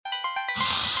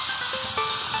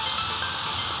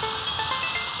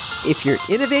If you're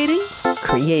innovating,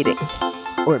 creating,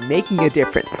 or making a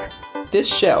difference,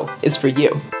 this show is for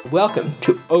you. Welcome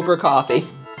to Over Coffee.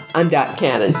 I'm Dot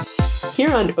Cannon.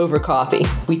 Here on Over Coffee,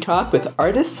 we talk with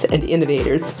artists and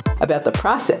innovators about the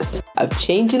process of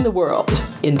changing the world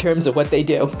in terms of what they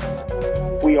do.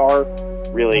 We are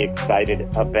really excited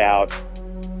about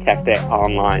TechDay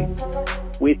Online.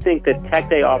 We think that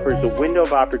TechDay offers a window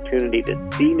of opportunity to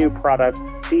see new products,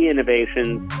 see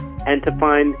innovations, and to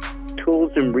find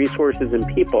tools and resources and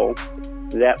people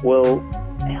that will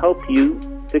help you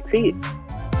succeed.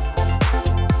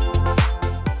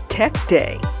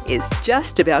 TechDay is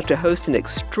just about to host an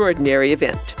extraordinary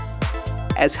event.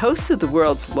 As hosts of the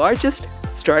world's largest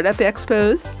startup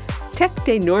expos,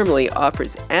 TechDay Normally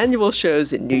offers annual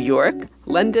shows in New York,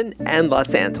 London, and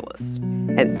Los Angeles.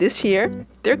 And this year,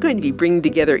 they're going to be bringing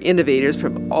together innovators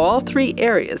from all three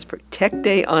areas for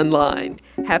TechDay Online,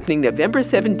 happening November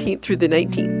 17th through the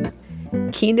 19th.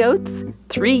 Keynotes,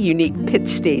 3 unique pitch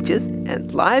stages,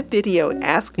 and live video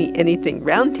Ask Me Anything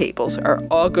roundtables are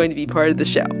all going to be part of the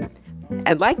show.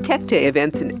 And like TechDay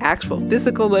events in actual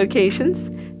physical locations,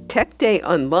 TechDay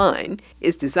Online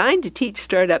is designed to teach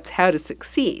startups how to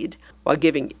succeed while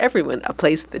giving everyone a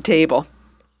place at the table.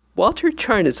 Walter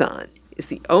Charnizon is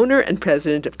the owner and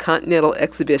president of Continental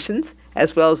Expositions,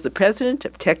 as well as the president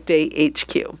of TechDay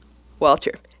HQ.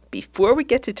 Walter, before we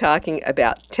get to talking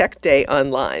about TechDay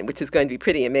Online, which is going to be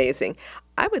pretty amazing,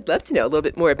 I would love to know a little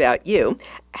bit more about you.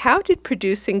 How did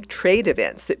producing trade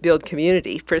events that build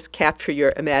community first capture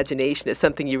your imagination as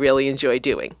something you really enjoy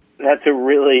doing? That's a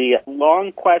really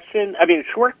long question.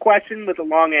 Short question with a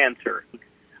long answer.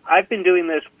 I've been doing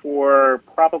this for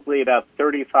probably about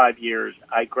 35 years.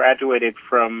 I graduated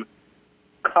from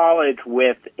college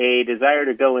with a desire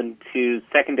to go into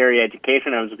secondary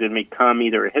education. I was going to become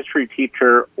either a history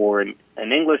teacher or an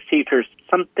English teacher,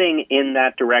 something in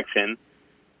that direction.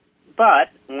 But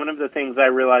one of the things I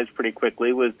realized pretty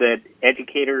quickly was that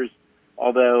educators,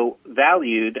 although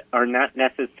valued, are not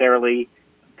necessarily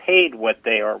paid what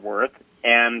they are worth.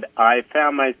 And I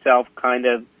found myself kind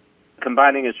of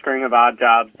combining a string of odd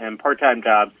jobs and part-time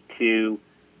jobs to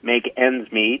make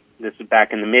ends meet. This is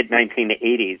back in the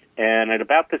mid-1980s. And at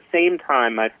about the same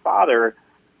time, my father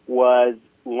was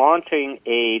launching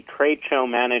a trade show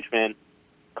management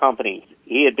company.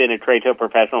 He had been a trade show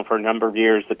professional for a number of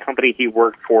years. The company he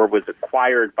worked for was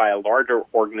acquired by a larger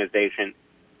organization.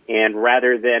 And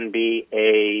rather than be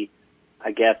a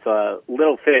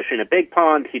little fish in a big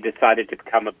pond, he decided to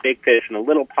become a big fish in a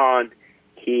little pond.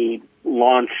 He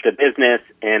launched a business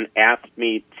and asked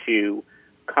me to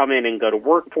come in and go to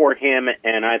work for him,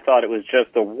 and I thought it was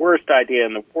just the worst idea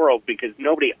in the world because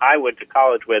nobody I went to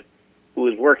college with who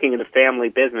was working in a family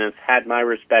business had my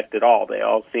respect at all. They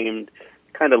all seemed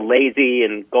kind of lazy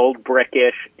and gold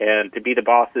brickish, and to be the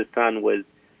boss's son was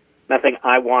nothing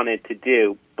I wanted to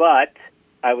do. But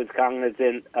I was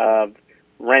cognizant of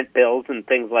rent bills and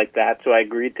things like that, so I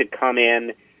agreed to come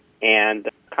in and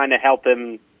kind of help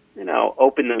him,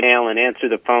 open the mail and answer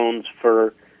the phones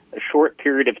for a short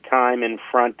period of time in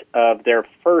front of their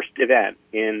first event.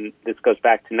 This goes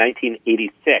back to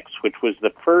 1986, which was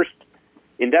the first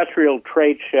industrial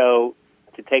trade show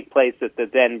to take place at the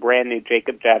then brand new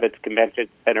Jacob Javits Convention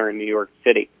Center in New York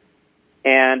City.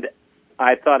 And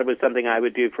I thought it was something I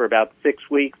would do for about 6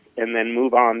 weeks and then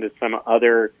move on to some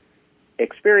other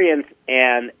experience.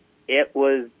 And it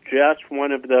was just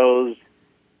one of those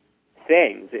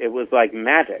things. It was like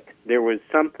magic. There was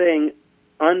something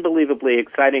unbelievably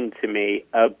exciting to me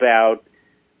about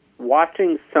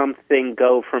watching something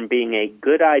go from being a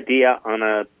good idea on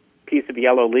a piece of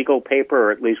yellow legal paper,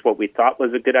 or at least what we thought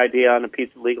was a good idea on a piece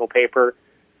of legal paper,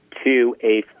 to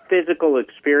a physical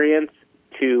experience,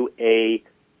 to a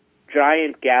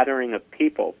giant gathering of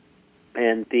people.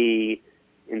 And the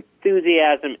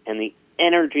enthusiasm and the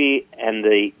energy and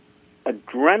the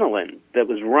adrenaline that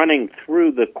was running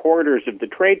through the corridors of the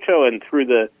trade show and through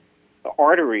the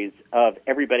arteries of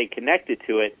everybody connected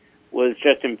to it was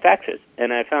just infectious.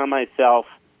 And I found myself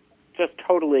just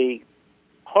totally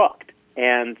hooked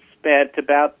and spent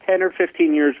about 10 or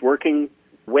 15 years working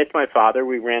with my father.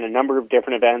 We ran a number of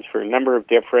different events for a number of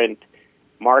different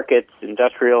markets,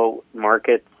 industrial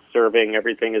markets, serving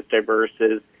everything as diverse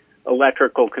as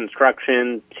electrical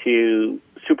construction to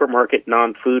supermarket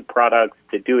non-food products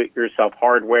to do-it-yourself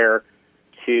hardware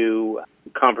to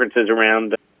conferences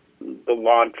around the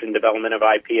launch and development of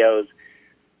IPOs.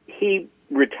 He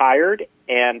retired,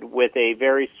 and with a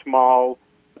very small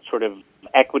sort of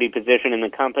equity position in the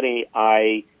company,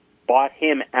 I bought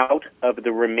him out of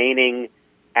the remaining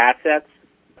assets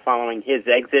following his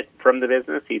exit from the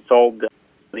business. He sold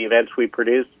the events we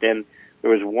produced, and there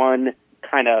was one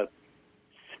kind of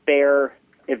fair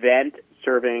event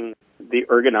serving the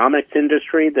ergonomics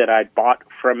industry that I bought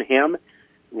from him.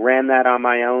 Ran that on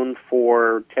my own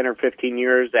for 10 or 15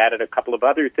 years, added a couple of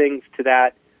other things to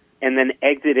that, and then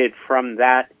exited from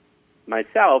that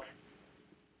myself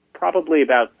probably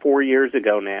about 4 years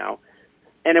ago now.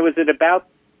 And it was at about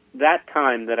that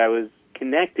time that I was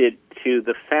connected to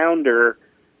the founder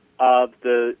of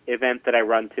the event that I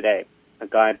run today, a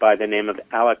guy by the name of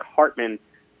Alec Hartman,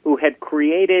 who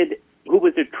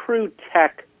was a true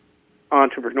tech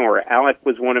entrepreneur. Alec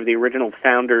was one of the original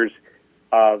founders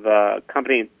of a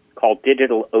company called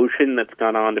DigitalOcean that's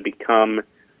gone on to become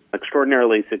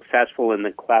extraordinarily successful in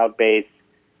the cloud-based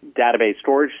database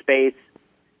storage space.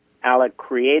 Alec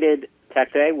created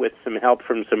TechDay with some help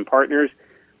from some partners,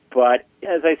 but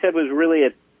as I said, was really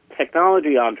a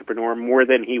technology entrepreneur more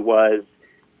than he was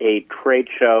a trade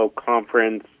show,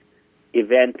 conference,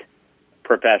 event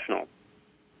professional.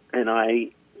 And I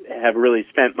have really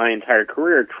spent my entire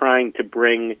career trying to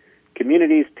bring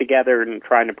communities together and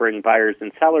trying to bring buyers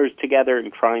and sellers together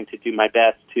and trying to do my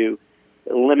best to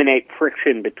eliminate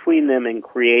friction between them and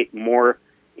create more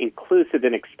inclusive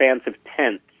and expansive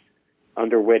tents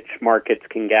under which markets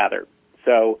can gather.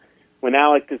 So when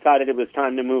Alec decided it was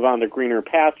time to move on to greener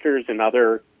pastures and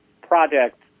other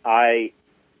projects, I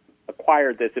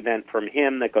acquired this event from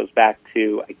him that goes back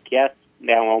to, I guess,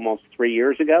 now almost 3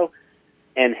 years ago,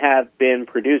 and have been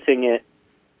producing it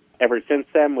ever since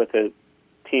then with a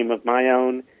team of my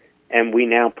own. And we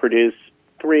now produce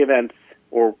 3 events,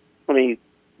 or let me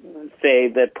say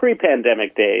the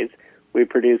pre-pandemic days, we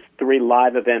produced 3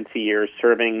 live events a year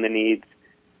serving the needs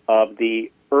of the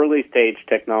early stage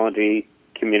technology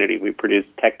community. We produced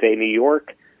TechDay New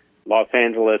York, Los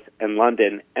Angeles, and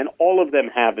London, and all of them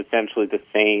have essentially the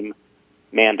same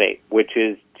mandate, which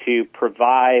is to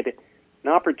provide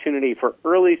an opportunity for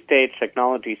early-stage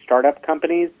technology startup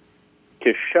companies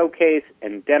to showcase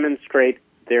and demonstrate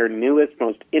their newest,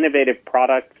 most innovative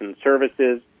products and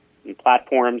services and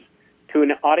platforms to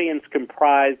an audience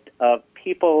comprised of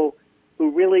people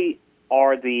who really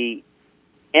are the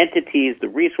entities, the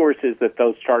resources that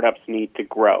those startups need to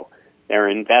grow. They're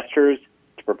investors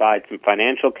to provide some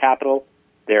financial capital.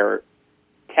 They're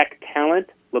tech talent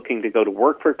looking to go to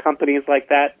work for companies like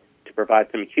that to provide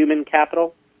some human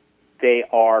capital. They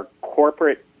are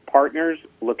corporate partners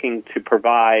looking to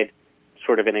provide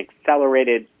sort of an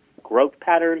accelerated growth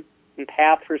pattern and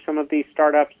path for some of these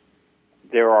startups.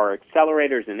 There are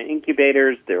accelerators and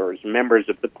incubators. There's members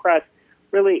of the press.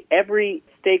 Really, every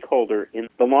stakeholder in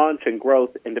the launch and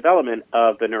growth and development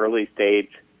of an early stage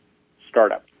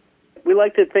startup. We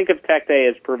like to think of TechDay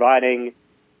as providing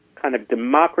kind of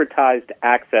democratized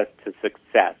access to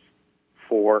success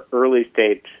for early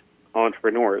stage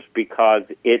entrepreneurs because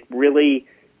it really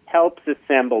helps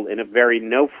assemble in a very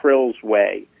no-frills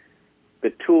way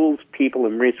the tools, people,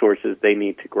 and resources they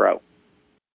need to grow.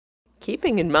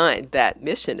 Keeping in mind that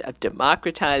mission of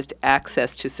democratized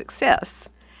access to success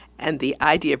and the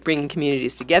idea of bringing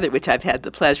communities together, which I've had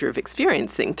the pleasure of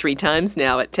experiencing 3 times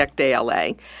now at TechDay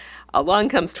LA, along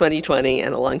comes 2020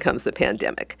 and along comes the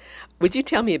pandemic. Would you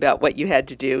tell me about what you had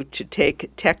to do to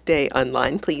take TechDay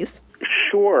online, please?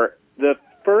 Sure. The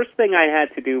first thing I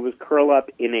had to do was curl up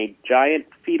in a giant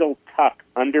fetal tuck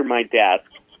under my desk,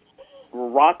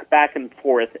 rock back and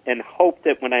forth, and hope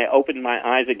that when I opened my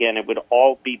eyes again, it would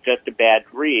all be just a bad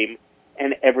dream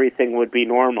and everything would be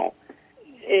normal.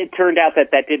 It turned out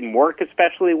that didn't work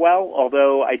especially well,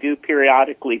 although I do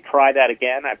periodically try that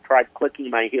again. I've tried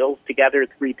clicking my heels together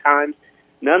 3 times.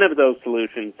 None of those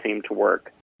solutions seem to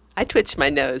work. I twitch my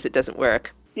nose. It doesn't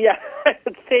work. Yeah,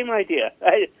 same idea.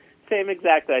 Same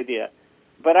exact idea.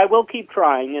 But I will keep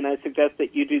trying, and I suggest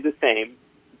that you do the same.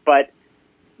 But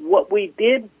what we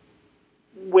did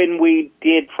when we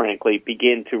did, frankly,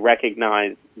 begin to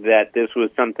recognize that this was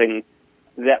something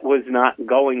that was not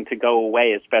going to go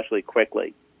away especially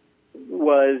quickly,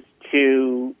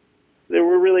 there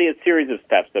were really a series of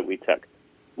steps that we took.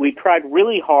 We tried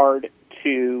really hard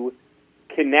to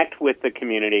connect with the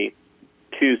community,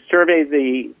 to survey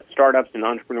the startups and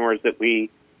entrepreneurs that we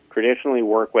traditionally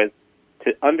work with,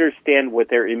 to understand what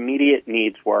their immediate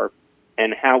needs were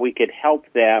and how we could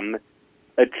help them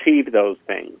achieve those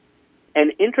things.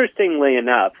 And interestingly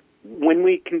enough, when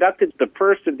we conducted the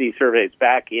first of these surveys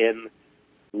back in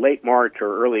late March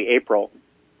or early April,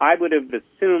 I would have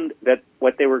assumed that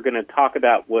what they were going to talk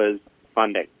about was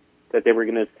funding, that they were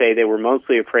going to say they were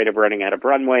mostly afraid of running out of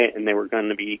runway and they were going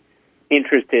to be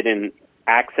interested in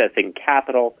accessing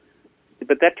capital.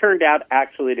 But that turned out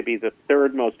actually to be the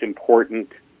 3rd most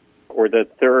important or the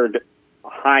 3rd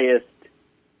highest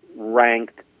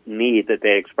ranked need that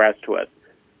they expressed to us.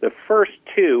 The first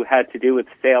 2 had to do with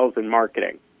sales and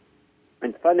marketing.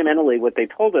 And fundamentally, what they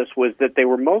told us was that they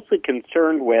were mostly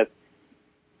concerned with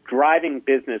driving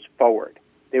business forward.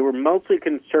 They were mostly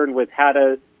concerned with how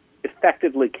to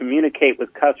effectively communicate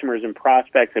with customers and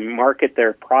prospects and market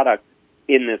their products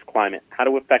in this climate, how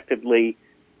to effectively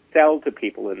sell to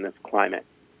people in this climate.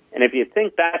 And if you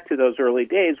think back to those early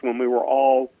days when we were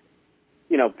all,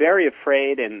 very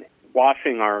afraid and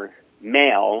washing our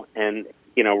mail and,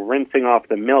 rinsing off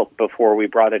the milk before we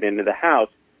brought it into the house,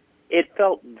 it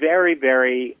felt very,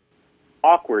 very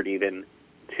awkward even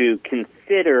to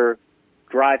consider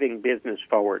driving business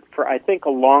forward for, I think, a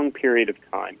long period of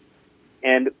time.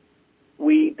 And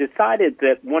we decided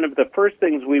that one of the first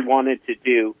things we wanted to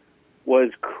do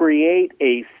was create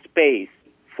a space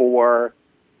for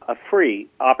a free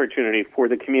opportunity for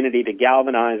the community to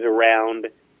galvanize around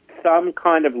some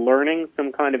kind of learning,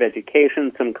 some kind of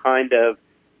education, some kind of,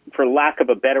 for lack of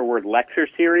a better word, lecture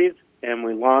series. And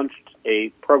we launched a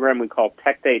program we call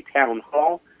TechDay Town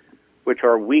Hall, which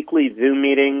are weekly Zoom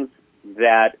meetings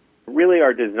that really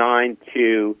are designed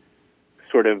to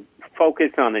sort of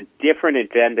focus on a different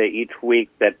agenda each week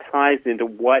that ties into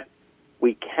what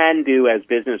we can do as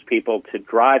business people to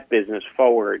drive business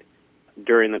forward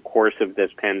during the course of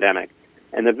this pandemic.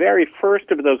 And the very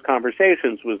first of those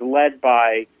conversations was led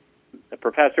by a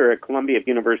professor at Columbia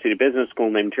University Business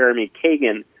School named Jeremy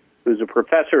Kagan, who's a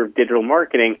professor of digital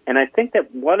marketing. And I think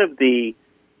that one of the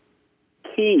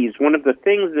keys, one of the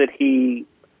things that he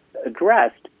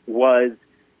addressed was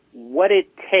what it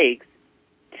takes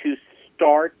to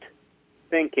start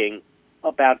thinking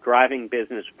about driving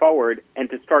business forward and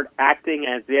to start acting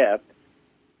as if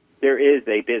there is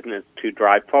a business to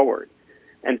drive forward.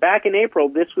 And back in April,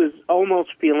 this was almost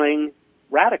feeling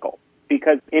radical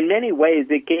because in many ways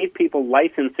it gave people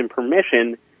license and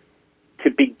permission to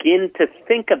begin to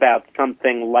think about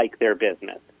something like their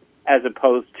business as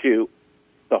opposed to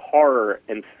the horror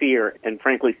and fear and,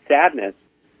 frankly, sadness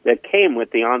that came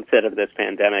with the onset of this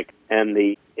pandemic and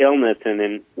the illness and,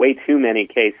 in way too many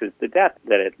cases, the death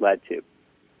that it led to.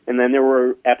 And then there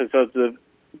were episodes of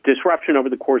disruption over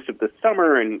the course of the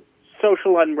summer and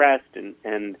social unrest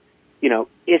and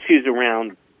issues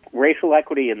around racial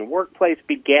equity in the workplace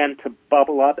began to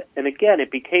bubble up. And again,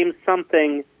 it became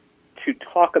something to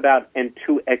talk about and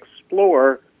to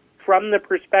explore from the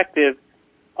perspective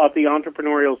of the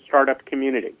entrepreneurial startup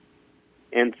community.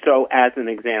 And so, as an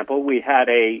example, we had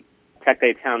a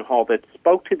TechDay Town Hall that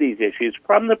spoke to these issues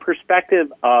from the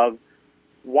perspective of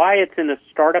why it's in a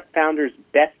startup founder's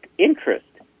best interest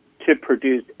to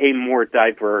produce a more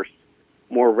diverse,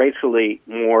 more racially,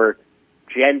 more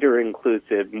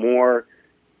gender-inclusive, more,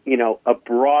 a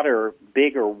broader,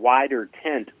 bigger, wider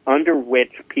tent under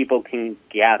which people can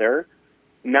gather,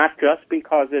 not just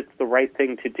because it's the right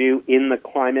thing to do in the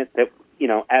climate that,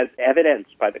 as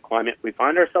evidenced by the climate we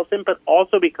find ourselves in, but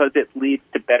also because it leads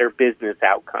to better business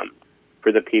outcomes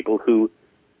for the people who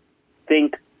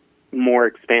think more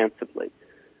expansively.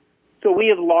 So we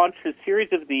have launched a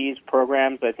series of these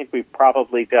programs. I think we've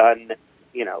probably done,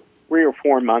 3 or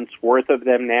 4 months worth of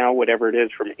them now, whatever it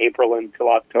is, from April until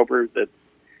October. That's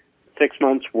 6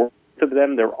 months worth of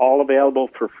them. They're all available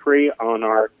for free on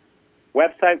our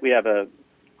website. We have a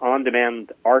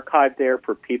on-demand archive there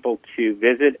for people to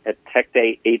visit at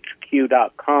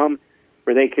techdayhq.com,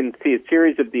 where they can see a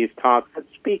series of these talks that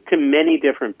speak to many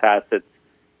different facets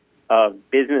of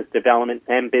business development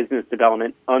and business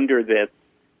development under this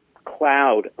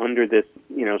cloud, under this,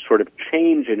 sort of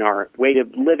change in our way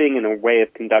of living and a way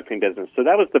of conducting business. So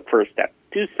that was the first step.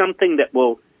 Do something that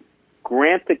will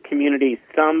grant the community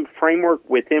some framework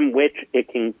within which it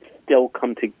can still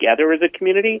come together as a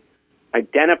community,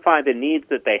 identify the needs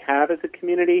that they have as a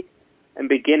community, and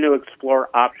begin to explore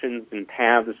options and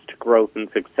paths to growth and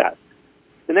success.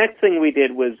 The next thing we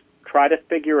did was try to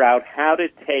figure out how to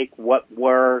take what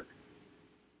were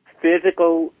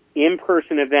physical,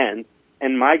 in-person events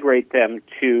and migrate them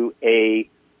to a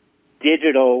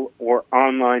digital or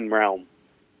online realm.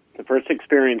 The first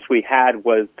experience we had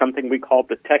was something we called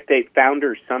the TechDay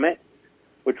Founders Summit,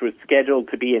 which was scheduled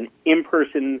to be an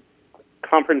in-person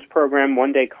conference program,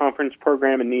 one-day conference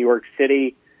program in New York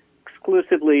City,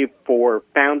 exclusively for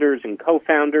founders and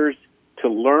co-founders to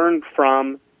learn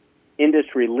from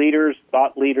industry leaders,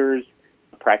 thought leaders,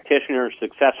 practitioners,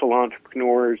 successful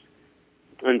entrepreneurs,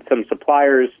 and some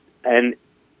suppliers. And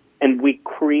we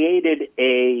created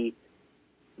a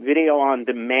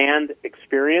video-on-demand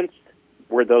experience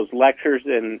where those lectures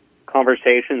and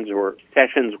conversations or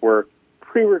sessions were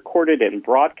pre-recorded and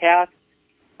broadcast.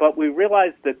 But we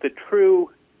realized that the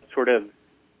true sort of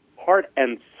heart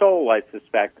and soul, I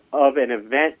suspect, of an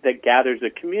event that gathers a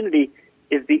community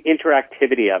is the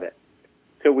interactivity of it.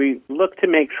 So we looked to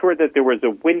make sure that there was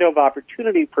a window of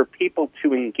opportunity for people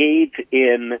to engage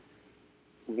in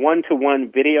one-to-one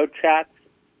video chats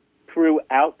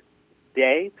throughout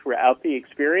the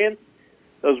experience.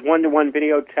 Those one-to-one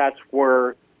video chats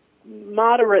were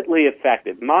modestly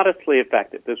effective.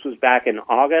 This was back in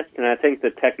August, and I think the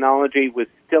technology was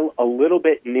still a little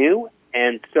bit new,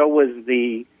 and so was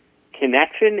the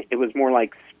connection. It was more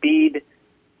like speed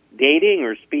dating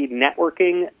or speed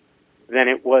networking than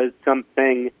it was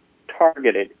something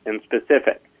targeted and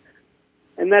specific.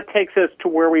 And that takes us to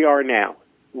where we are now,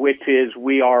 which is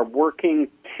we are working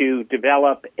to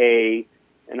develop an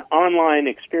online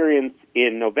experience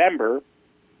in November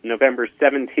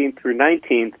 17th through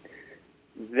 19th,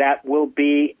 that will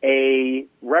be a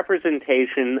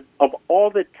representation of all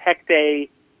the Tech Day,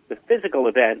 the physical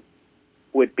event,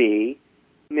 would be,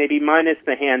 maybe minus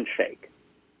the handshake.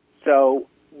 So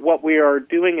what we are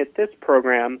doing at this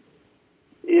program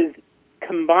is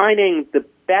combining the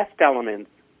best elements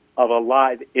of a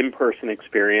live in-person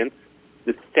experience,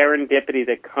 the serendipity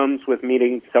that comes with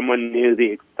meeting someone new,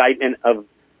 the excitement of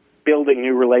building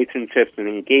new relationships and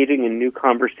engaging in new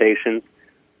conversations,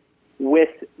 with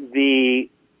the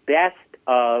best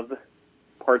of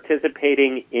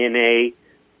participating in a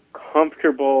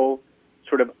comfortable,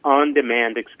 sort of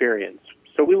on-demand experience.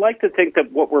 So we like to think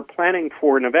that what we're planning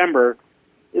for November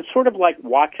is sort of like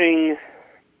watching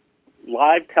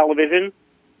live television.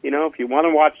 You know, if you want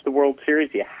to watch the World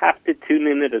Series, you have to tune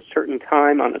in at a certain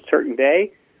time on a certain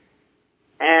day,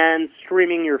 and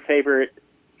streaming your favorite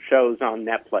shows on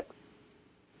Netflix.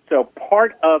 So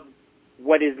part of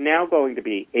what is now going to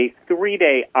be a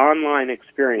 3-day online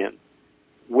experience,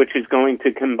 which is going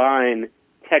to combine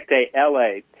Tech Day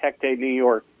LA, Tech Day New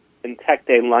York, and Tech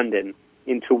Day London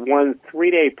into one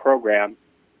 3-day program,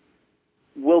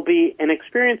 will be an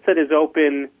experience that is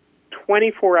open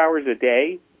 24 hours a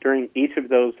day during each of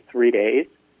those 3 days.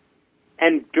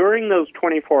 And during those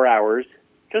 24 hours,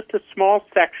 just a small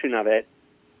section of it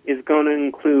is going to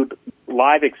include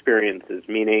live experiences,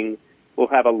 meaning we'll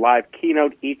have a live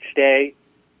keynote each day,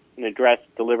 an address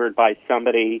delivered by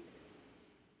somebody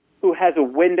who has a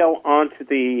window onto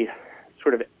the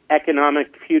sort of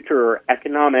economic future or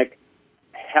economic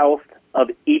health of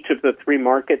each of the 3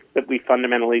 markets that we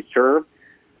fundamentally serve.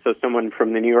 So someone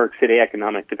from the New York City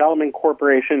Economic Development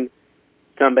Corporation,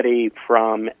 somebody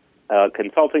from a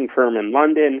consulting firm in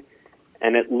London,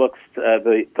 and it looks,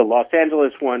 the Los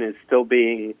Angeles one is still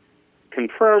being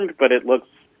confirmed, but it looks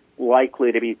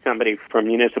likely to be somebody from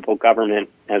municipal government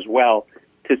as well,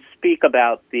 to speak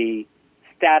about the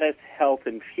status, health,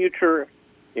 and future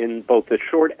in both the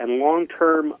short and long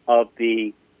term of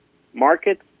the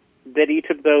markets that each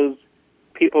of those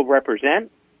people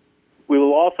represent. We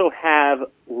will also have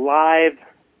live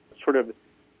sort of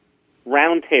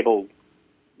roundtable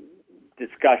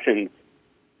discussions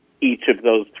each of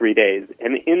those 3 days.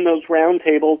 And in those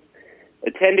roundtables,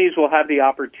 attendees will have the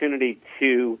opportunity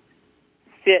to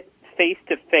sit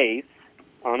face-to-face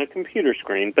on a computer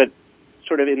screen, but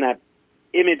sort of in that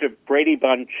image of Brady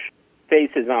Bunch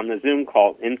faces on the Zoom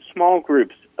call, in small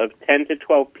groups of 10 to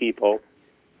 12 people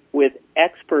with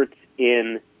experts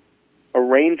in a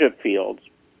range of fields,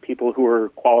 people who are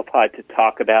qualified to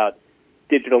talk about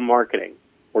digital marketing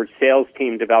or sales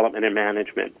team development and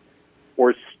management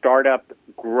or startup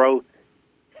growth,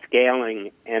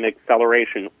 scaling, and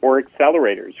acceleration, or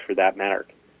accelerators for that matter.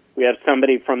 We have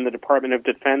somebody from the Department of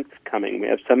Defense coming. We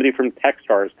have somebody from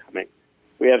Techstars coming.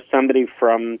 We have somebody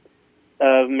from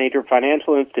a major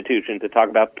financial institution to talk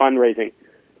about fundraising.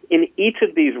 In each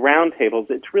of these roundtables,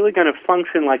 it's really going to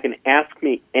function like an Ask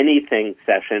Me Anything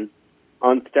session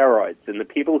on steroids. And the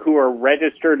people who are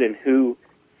registered and who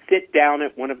sit down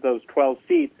at one of those 12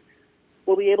 seats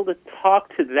will be able to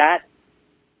talk to that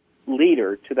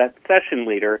leader, to that session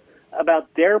leader,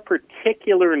 about their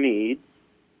particular needs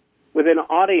with an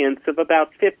audience of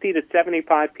about 50 to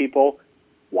 75 people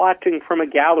watching from a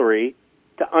gallery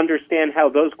to understand how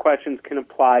those questions can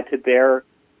apply to their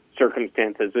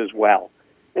circumstances as well.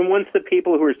 And once the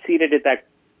people who are seated at that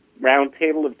round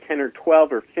table of 10 or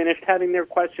 12 are finished having their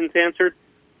questions answered,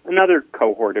 another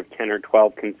cohort of 10 or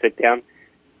 12 can sit down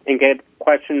and get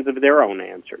questions of their own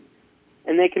answered.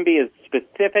 And they can be as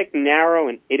specific, narrow,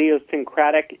 and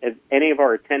idiosyncratic as any of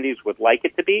our attendees would like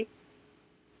it to be.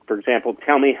 For example,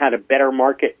 tell me how to better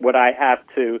market what I have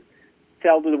to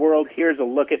sell to the world. Here's a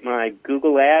look at my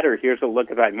Google ad, or here's a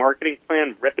look at my marketing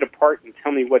plan. Rip it apart and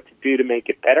tell me what to do to make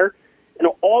it better. And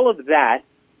all of that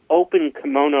open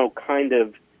kimono kind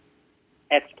of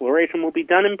exploration will be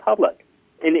done in public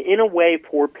and in a way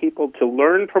for people to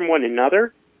learn from one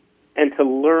another and to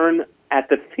learn at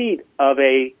the feet of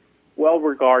a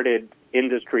well-regarded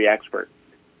industry expert.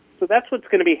 So that's what's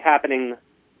going to be happening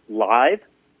live.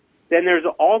 Then there's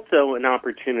also an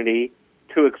opportunity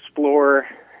to explore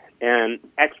an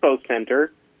expo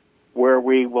center where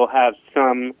we will have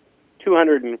some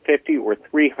 250 or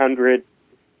 300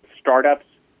 startups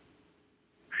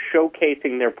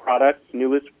showcasing their products,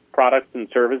 newest products and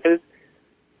services.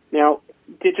 Now,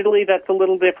 digitally, that's a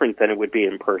little different than it would be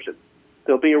in person.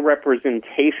 There'll be a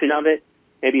representation of it,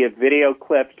 maybe a video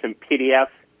clip, some PDF,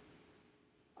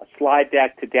 a slide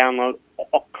deck to download,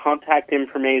 contact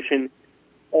information,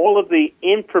 all of the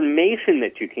information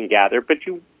that you can gather, but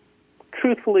you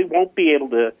truthfully won't be able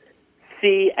to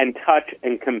see and touch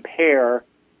and compare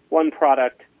one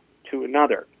product to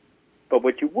another. But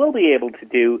what you will be able to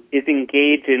do is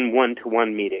engage in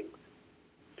one-to-one meetings.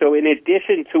 So in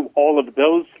addition to all of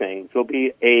those things, there'll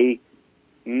be a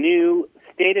new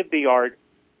state-of-the-art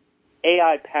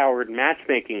AI-powered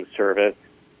matchmaking service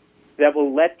that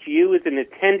will let you as an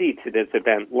attendee to this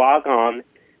event log on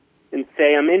and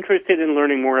say, I'm interested in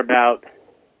learning more about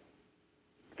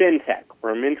fintech,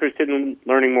 or I'm interested in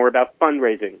learning more about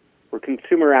fundraising, or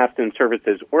consumer apps and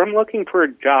services, or I'm looking for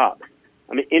a job.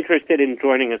 I'm interested in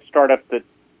joining a startup that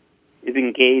is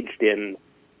engaged in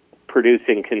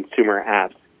producing consumer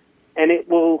apps. And it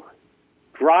will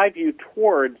drive you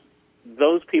towards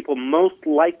those people most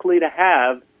likely to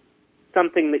have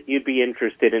something that you'd be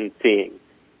interested in seeing.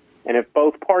 And if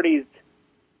both parties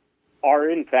are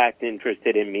in fact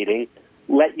interested in meeting,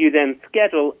 let you then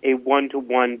schedule a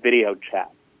one-to-one video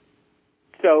chat.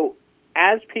 So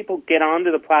as people get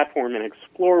onto the platform and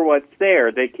explore what's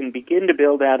there, they can begin to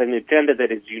build out an agenda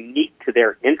that is unique to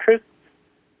their interests,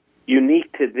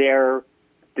 unique to their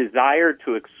desire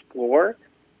to explore,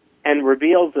 and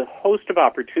reveals a host of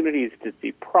opportunities to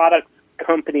see products,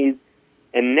 companies,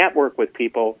 and network with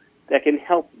people that can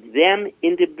help them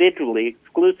individually,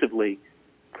 exclusively,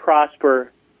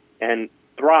 prosper and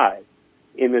thrive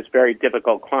in this very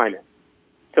difficult climate.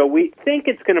 So we think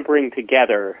it's going to bring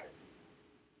together,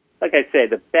 like I say,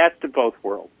 the best of both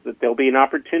worlds, that there'll be an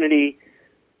opportunity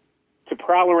to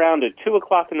prowl around at 2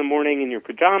 o'clock in the morning in your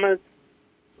pajamas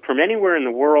from anywhere in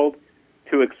the world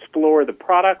to explore the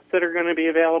products that are going to be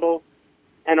available,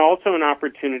 and also an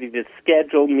opportunity to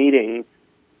schedule meetings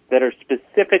that are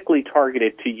specifically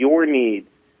targeted to your needs,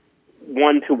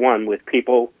 one-to-one with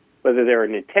people, whether they're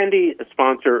an attendee, a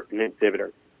sponsor, an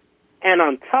exhibitor. And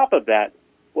on top of that,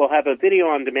 we'll have a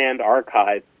video-on-demand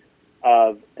archive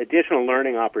of additional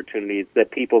learning opportunities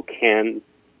that people can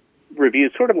review,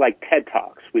 sort of like TED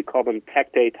Talks. We call them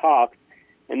TechDay Talks,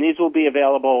 and these will be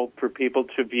available for people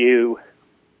to view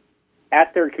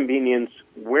at their convenience,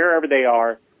 wherever they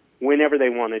are, whenever they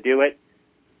want to do it.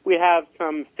 We have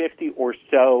some 50 or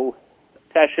so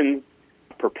sessions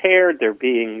prepared. They're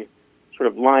being sort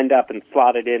of lined up and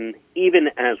slotted in even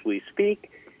as we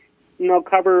speak. And they'll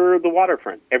cover the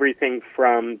waterfront, everything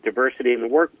from diversity in the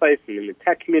workplace and in the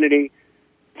tech community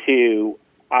to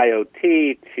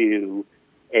IoT, to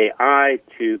AI,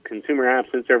 to consumer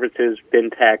apps and services,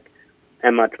 fintech,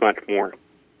 and much, much more.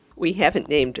 We haven't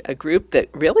named a group that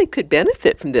really could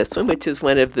benefit from this one, which is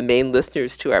one of the main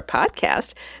listeners to our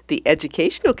podcast, the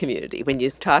educational community. When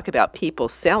you talk about people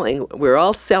selling, we're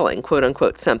all selling, quote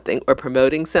unquote, something or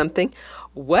promoting something.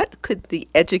 What could the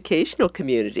educational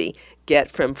community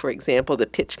get from, for example, the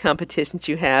pitch competitions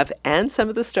you have and some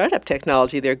of the startup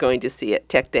technology they're going to see at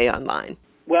TechDay Online?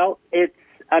 Well,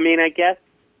 I guess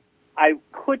I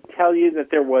could tell you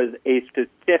that there was a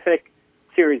specific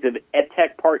series of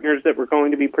EdTech partners that were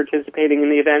going to be participating in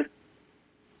the event,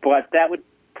 but that would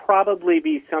probably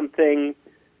be something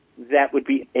that would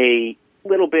be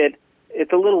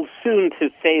it's a little soon to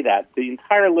say that. The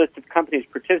entire list of companies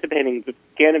participating is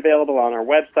again available on our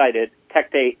website at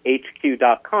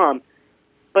techdayhq.com,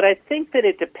 but I think that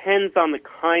it depends on the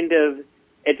kind of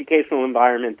educational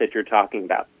environment that you're talking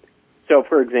about. So,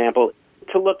 for example,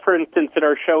 to look, for instance, at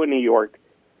our show in New York,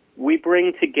 we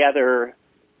bring together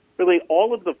really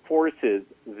all of the forces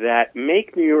that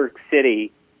make New York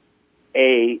City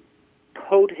a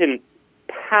potent,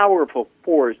 powerful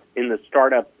force in the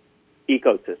startup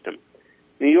ecosystem.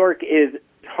 New York is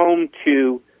home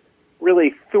to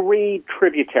really 3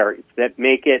 tributaries that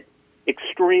make it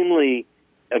extremely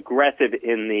aggressive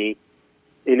in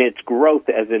its growth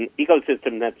as an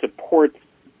ecosystem that supports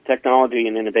technology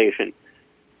and innovation.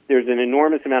 There's an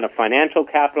enormous amount of financial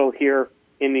capital here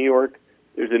in New York.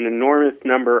 There's an enormous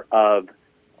number of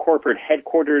corporate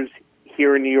headquarters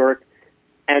here in New York,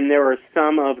 and there are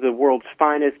some of the world's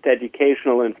finest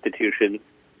educational institutions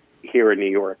here in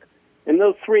New York. And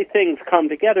those 3 things come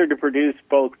together to produce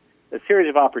both a series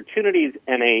of opportunities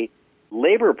and a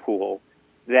labor pool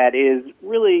that is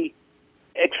really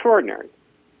extraordinary.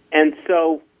 And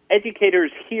so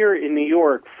educators here in New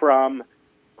York from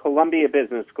Columbia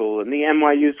Business School and the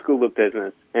NYU School of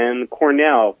Business and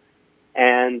Cornell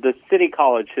and the City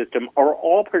College system are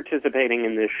all participating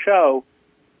in this show,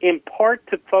 in part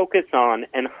to focus on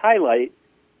and highlight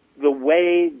the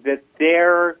way that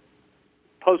their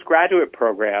postgraduate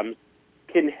programs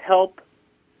can help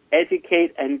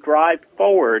educate and drive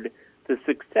forward the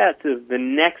success of the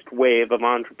next wave of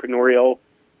entrepreneurial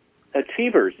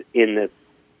achievers in this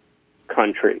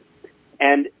country.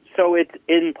 And so it's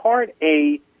in part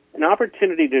an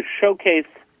opportunity to showcase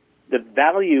the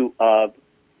value of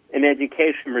an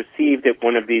education received at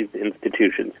one of these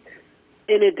institutions.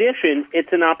 In addition,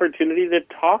 it's an opportunity to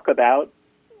talk about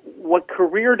what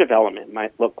career development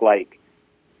might look like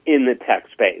in the tech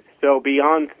space. So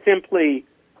beyond simply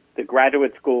the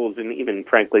graduate schools and even,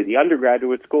 frankly, the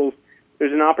undergraduate schools,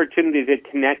 there's an opportunity to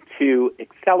connect to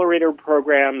accelerator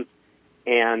programs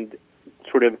and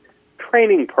sort of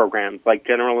training programs like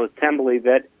General Assembly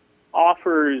that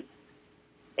offers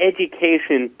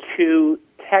education to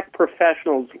tech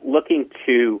professionals looking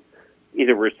to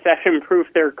either recession-proof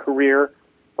their career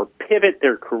or pivot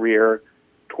their career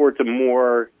towards a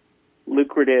more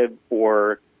lucrative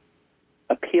or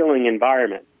appealing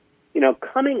environment. You know,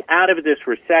 coming out of this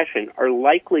recession are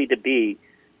likely to be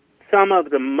some of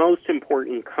the most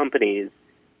important companies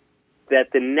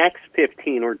that the next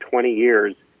 15 or 20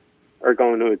 years are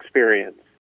going to experience.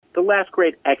 The last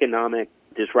great economic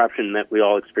disruption that we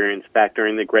all experienced back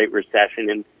during the Great Recession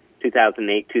in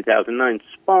 2008, 2009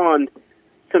 spawned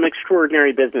some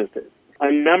extraordinary businesses.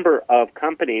 A number of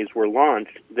companies were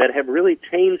launched that have really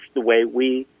changed the way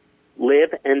we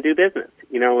live and do business.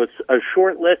 You know, a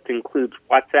short list includes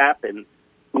WhatsApp and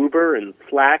Uber and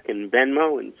Slack and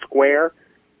Venmo and Square.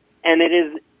 And it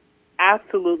is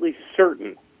absolutely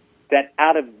certain that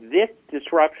out of this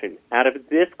disruption, out of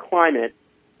this climate,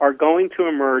 are going to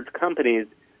emerge companies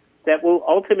that will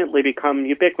ultimately become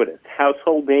ubiquitous,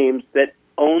 household names that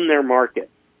own their market.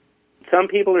 Some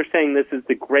people are saying this is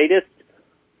the greatest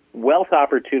wealth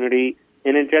opportunity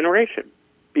in a generation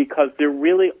because there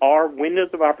really are windows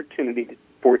of opportunity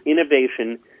for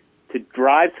innovation to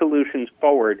drive solutions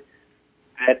forward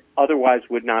that otherwise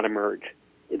would not emerge.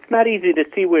 It's not easy to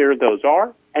see where those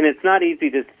are, and it's not easy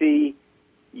to see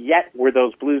yet where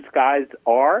those blue skies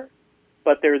are,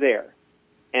 but they're there.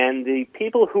 And the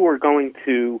people who are going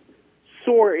to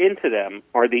soar into them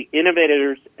are the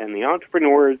innovators and the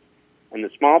entrepreneurs and the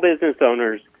small business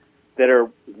owners that are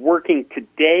working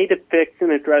today to fix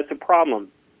and address a problem,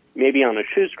 maybe on a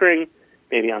shoestring,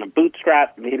 maybe on a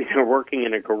bootstrap, maybe they're working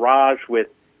in a garage with,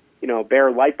 you know, a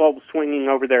bare light bulb swinging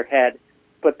over their head,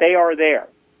 but they are there.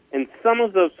 And some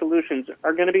of those solutions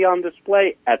are going to be on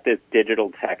display at this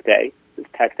digital tech day, this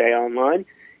TechDay Online.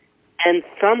 And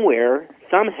somewhere,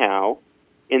 somehow,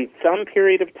 in some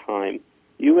period of time,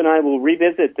 you and I will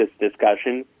revisit this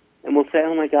discussion and we'll say,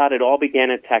 oh my God, it all began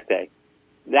at TechDay.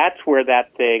 That's where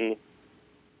that thing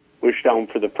was shown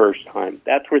for the first time.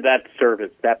 That's where that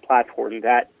service, that platform,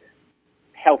 that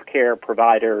healthcare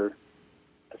provider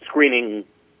screening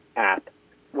app,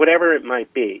 whatever it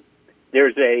might be,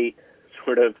 there's a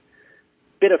sort of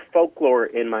bit of folklore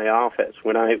in my office.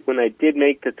 When I did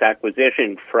make this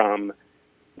acquisition from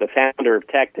the founder of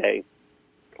TechDay,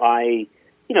 I,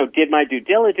 did my due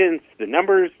diligence, the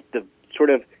numbers, the sort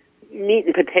of meat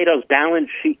and potatoes balance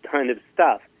sheet kind of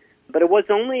stuff. But it was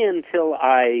only until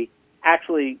I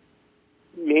actually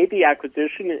made the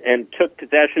acquisition and took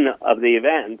possession of the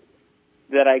event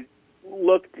that I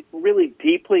looked really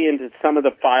deeply into some of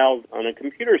the files on a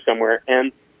computer somewhere,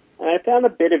 and I found a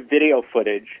bit of video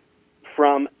footage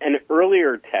from an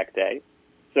earlier Tech Day.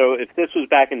 So if this was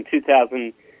back in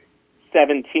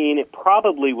 2017, it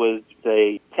probably was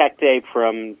a Tech Day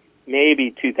from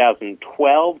maybe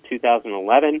 2012,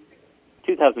 2011,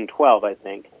 2012, I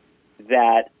think,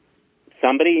 that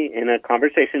somebody in a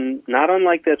conversation not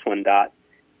unlike this one, Dot,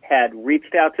 had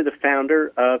reached out to the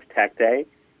founder of TechDay,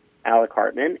 Alec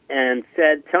Hartman, and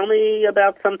said, tell me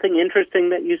about something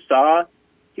interesting that you saw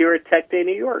here at TechDay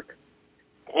New York.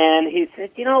 And he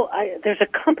said, there's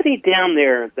a company down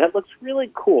there that looks really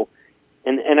cool.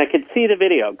 And I could see the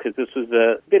video because this was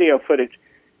the video footage.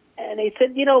 And he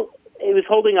said, he was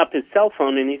holding up his cell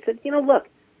phone, and he said, look,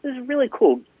 this is really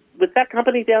cool. With that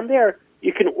company down there,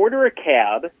 you can order a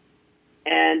cab,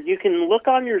 and you can look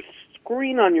on your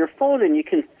screen on your phone, and you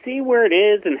can see where it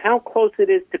is and how close it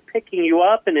is to picking you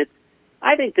up. And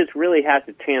I think this really has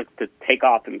a chance to take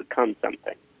off and become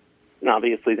something. And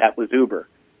obviously that was Uber.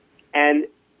 And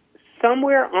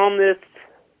somewhere on this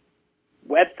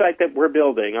website that we're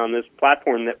building, on this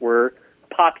platform that we're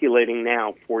populating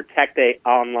now for TechDay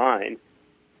Online,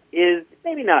 is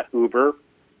maybe not Uber,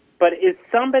 but is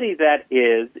somebody that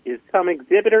is some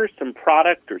exhibitor, some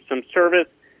product, or some service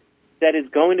that is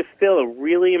going to fill a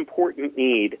really important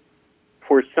need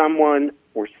for someone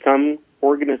or some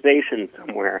organization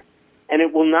somewhere. And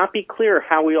it will not be clear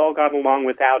how we all got along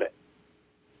without it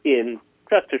in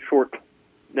just a short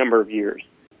number of years.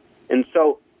 And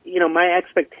so, my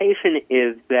expectation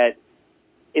is that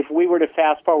if we were to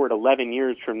fast forward 11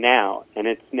 years from now, and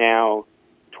it's now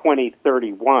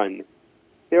 2031,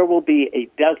 there will be a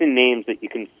dozen names that you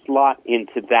can slot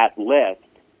into that list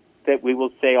that we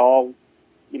will say all,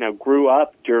 grew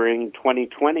up during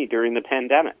 2020, during the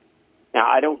pandemic. Now,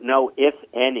 I don't know if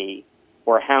any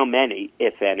or how many,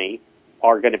 if any,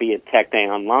 are going to be at TechDay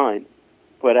Online,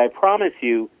 but I promise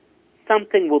you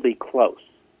something will be close.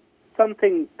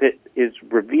 Something that is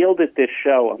revealed at this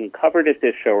show, uncovered at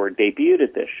this show, or debuted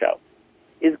at this show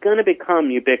is going to become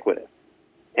ubiquitous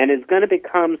and is going to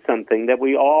become something that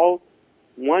we all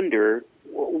wonder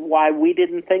why we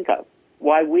didn't think of,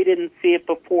 why we didn't see it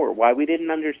before, why we didn't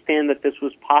understand that this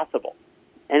was possible.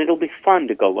 And it'll be fun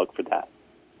to go look for that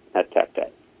at Tech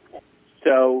Day.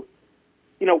 So,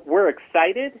 we're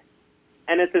excited,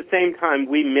 and at the same time,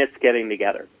 we miss getting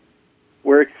together.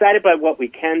 We're excited by what we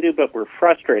can do, but we're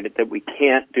frustrated that we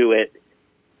can't do it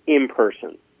in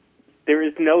person. There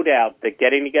is no doubt that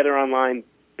getting together online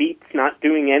beats not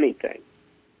doing anything.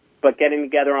 But getting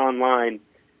together online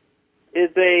is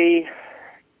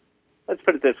let's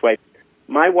put it this way.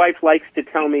 My wife likes to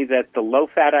tell me that the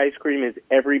low-fat ice cream is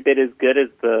every bit as good as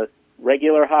the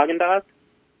regular Haagen-Dazs.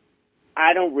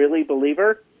 I don't really believe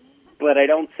her, but I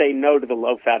don't say no to the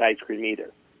low-fat ice cream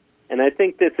either. And I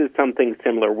think this is something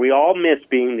similar. We all miss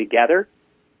being together,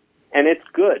 and it's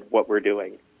good what we're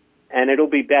doing. And it'll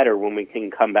be better when we can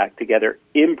come back together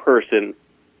in person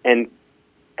and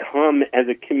come as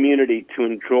a community to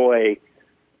enjoy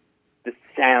the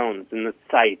sounds and the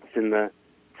sights and the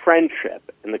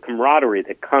friendship and the camaraderie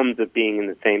that comes of being in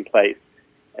the same place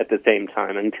at the same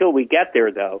time. Until we get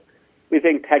there, though, we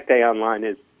think Tech Day Online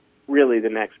is really the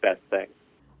next best thing.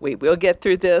 We will get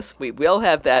through this. We will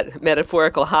have that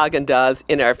metaphorical Haagen-Dazs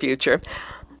in our future.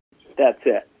 That's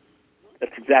it.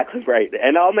 That's exactly right.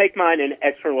 And I'll make mine an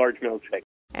extra large milkshake.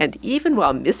 And even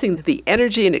while missing the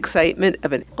energy and excitement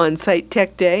of an on-site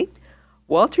Tech Day,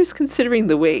 Walter's considering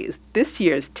the ways this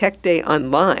year's Tech Day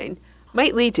Online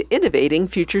might lead to innovating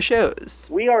future shows.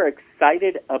 We are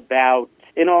excited about,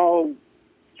 to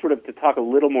talk a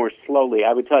little more slowly,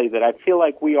 I would tell you that I feel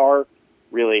like we are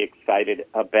really excited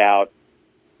about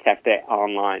Tech Day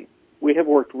Online. We have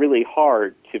worked really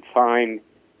hard to find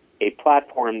a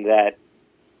platform that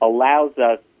allows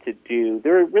us to do,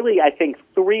 there are really, I think,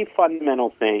 three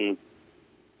fundamental things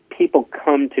people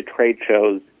come to trade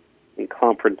shows and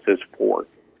conferences for.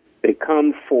 They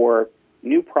come for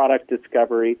new product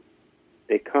discovery.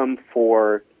 They come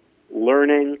for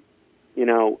learning,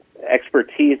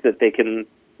 expertise that they can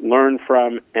learn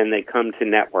from, and they come to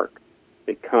network.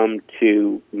 They come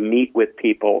to meet with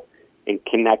people and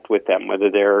connect with them, whether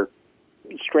they're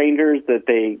strangers that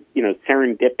they,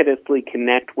 serendipitously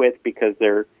connect with because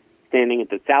they're standing at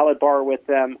the salad bar with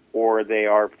them, or they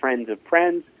are friends of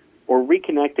friends, or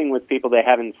reconnecting with people they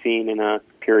haven't seen in a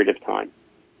period of time.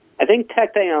 I think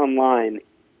Tech Day Online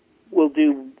will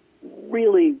do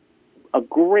really a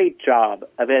great job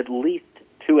of at least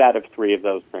 2 out of 3 of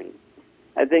those things.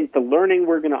 I think the learning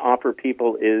we're going to offer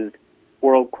people is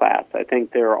world-class. I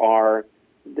think there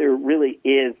really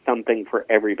is something for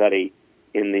everybody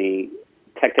in the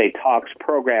Tech Day Talks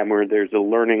program, where there's a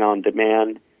learning on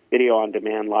demand, video on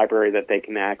demand library that they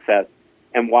can access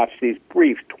and watch these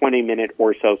brief 20-minute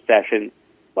or so sessions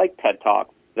like TED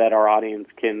Talks that our audience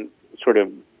can sort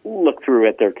of look through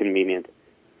at their convenience.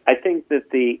 I think that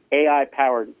the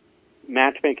AI-powered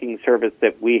matchmaking service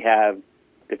that we have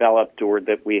developed or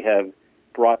that we have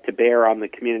brought to bear on the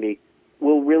community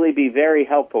will really be very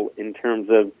helpful in terms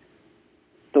of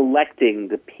selecting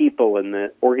the people and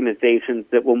the organizations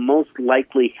that will most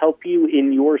likely help you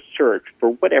in your search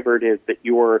for whatever it is that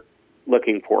you're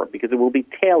looking for, because it will be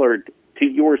tailored to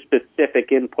your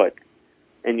specific input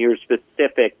and your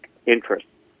specific interests.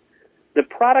 The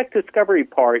product discovery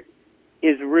part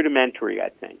is rudimentary, I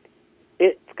think.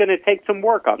 It's going to take some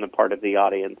work on the part of the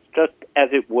audience, just as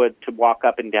it would to walk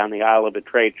up and down the aisle of a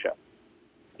trade show.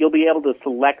 You'll be able to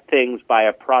select things by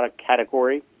a product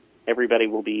category. Everybody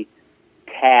will be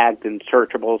tagged and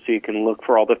searchable, so you can look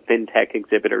for all the fintech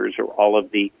exhibitors or all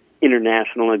of the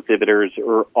international exhibitors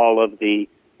or all of the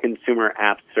consumer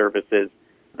app services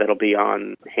that'll be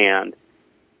on hand.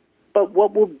 But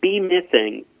what will be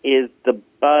missing is the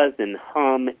buzz and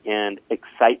hum and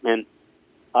excitement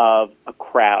of a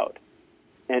crowd.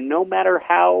 And no matter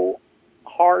how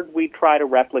hard we try to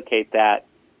replicate that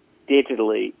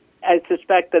digitally, I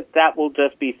suspect that will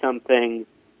just be something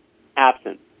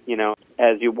absent.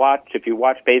 If you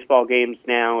watch baseball games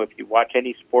now, if you watch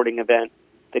any sporting event,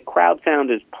 the crowd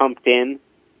sound is pumped in.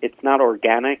 It's not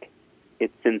organic.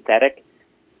 It's synthetic.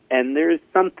 And there's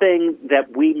something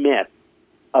that we miss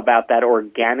about that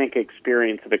organic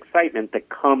experience of excitement that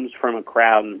comes from a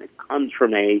crowd and that comes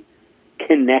from a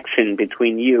connection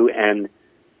between you and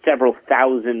several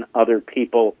thousand other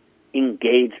people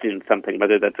engaged in something,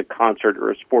 whether that's a concert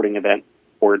or a sporting event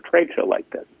or a trade show like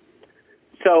this.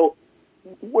 So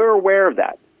we're aware of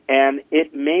that. And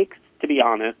it makes, to be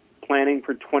honest, planning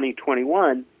for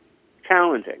 2021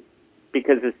 challenging.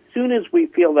 Because as soon as we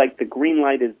feel like the green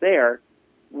light is there,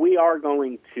 we are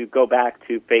going to go back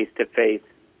to face-to-face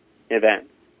events.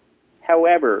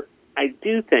 However, I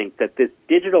do think that this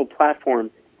digital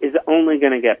platform is only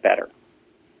going to get better.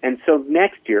 And so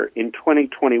next year, in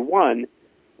 2021,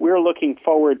 we're looking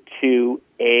forward to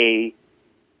a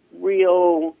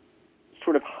real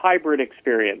sort of hybrid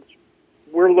experience.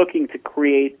 We're looking to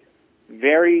create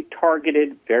very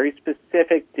targeted, very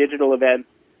specific digital events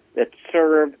that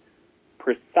serve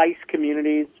precise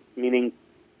communities, meaning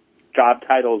job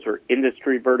titles or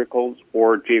industry verticals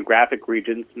or geographic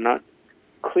regions, not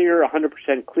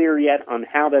 100% clear yet on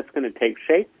how that's going to take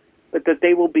shape, but that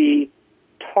they will be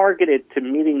targeted to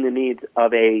meeting the needs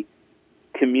of a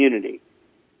community,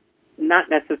 not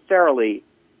necessarily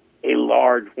a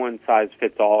large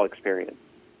one-size-fits-all experience,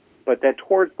 but that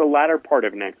towards the latter part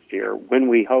of next year, when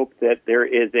we hope that there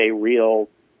is a real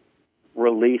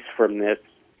release from this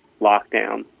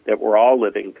lockdown that we're all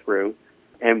living through,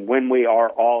 and when we are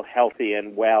all healthy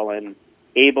and well and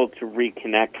able to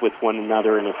reconnect with one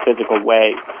another in a physical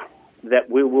way, that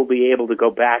we will be able to go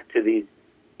back to these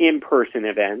in-person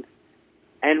events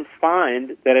and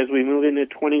find that as we move into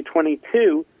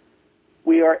 2022,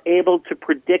 we are able to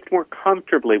predict more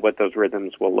comfortably what those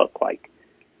rhythms will look like.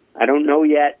 I don't know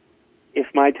yet if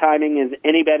my timing is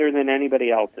any better than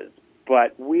anybody else's,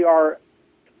 but we are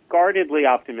guardedly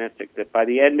optimistic that by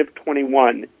the end of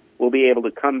 21, we'll be able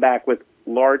to come back with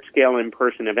large-scale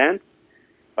in-person events.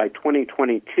 By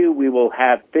 2022, we will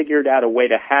have figured out a way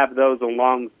to have those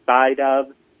alongside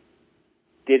of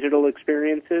digital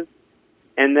experiences,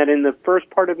 and that in the first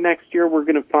part of next year, we're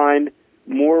going to find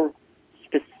more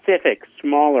specific,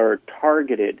 smaller,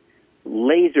 targeted,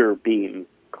 laser beam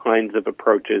kinds of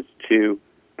approaches to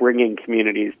bringing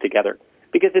communities together.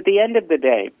 Because at the end of the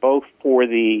day, both for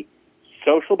the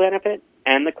social benefit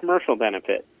and the commercial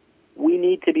benefit, we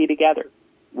need to be together.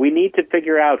 We need to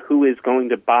figure out who is going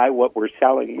to buy what we're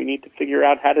selling. We need to figure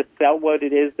out how to sell what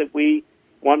it is that we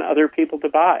want other people to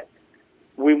buy.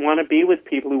 We want to be with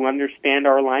people who understand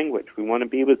our language. We want to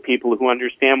be with people who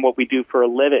understand what we do for a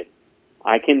living.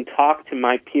 I can talk to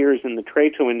my peers in the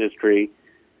trade show industry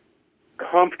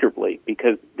comfortably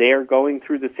because they are going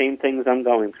through the same things I'm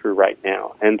going through right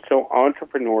now. And so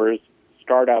entrepreneurs,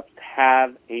 startups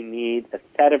have a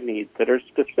set of needs that are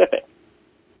specific.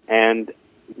 And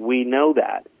we know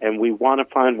that, and we want to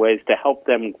find ways to help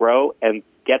them grow and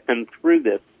get them through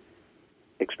this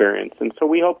experience. And so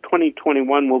we hope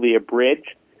 2021 will be a bridge,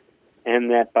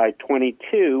 and that by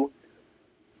 22,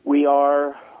 we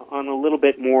are on a little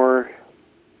bit more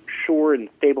sure and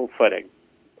stable footing.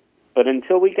 But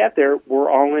until we get there, we're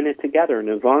all in it together. And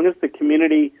as long as the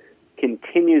community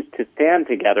continues to stand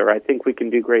together, I think we can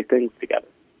do great things together.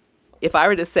 If I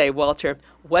were to say, Walter,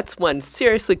 what's one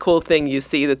seriously cool thing you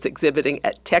see that's exhibiting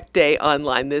at TechDay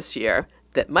Online this year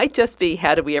that might just be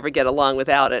how do we ever get along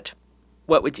without it,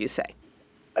 what would you say?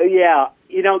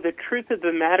 The truth of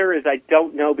the matter is I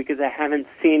don't know because I haven't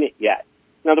seen it yet.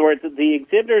 In other words, the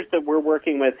exhibitors that we're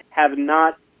working with have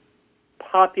not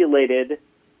populated,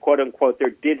 quote unquote, their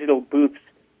digital booths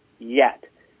yet.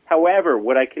 However,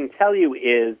 what I can tell you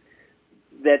is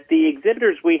that the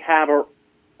exhibitors we have are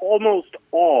almost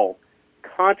all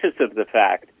conscious of the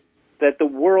fact that the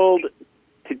world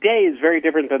today is very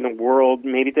different than the world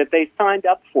maybe that they signed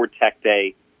up for Tech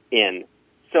Day in.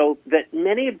 So that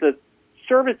many of the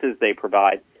services they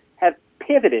provide have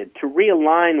pivoted to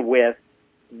realign with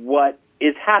what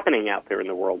is happening out there in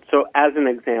the world. So as an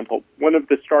example, one of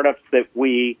the startups that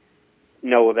we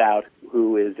know about,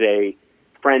 who is a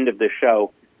friend of the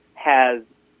show, has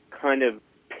kind of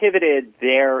pivoted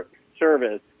their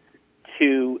service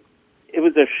to, it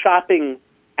was a shopping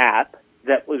app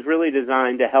that was really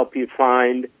designed to help you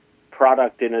find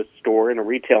product in a store, in a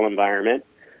retail environment.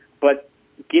 But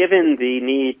given the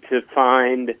need to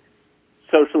find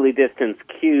socially distanced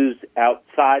queues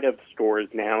outside of stores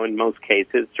now, in most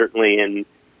cases, certainly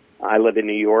I live in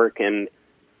New York, and,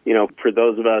 for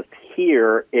those of us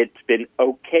here, it's been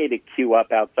okay to queue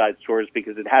up outside stores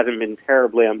because it hasn't been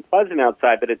terribly unpleasant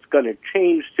outside, but it's going to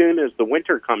change soon as the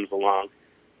winter comes along.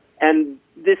 And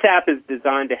this app is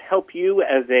designed to help you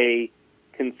as a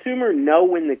consumer know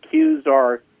when the queues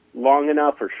are long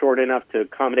enough or short enough to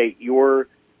accommodate your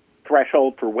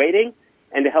threshold for waiting,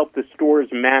 and to help the stores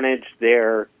manage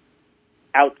their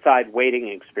outside waiting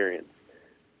experience.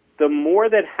 The more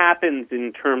that happens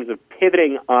in terms of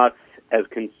pivoting us as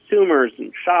consumers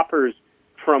and shoppers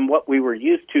from what we were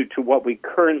used to what we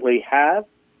currently have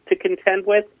to contend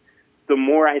with, the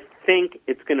more I think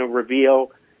it's going to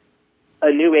reveal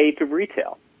a new age of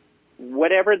retail,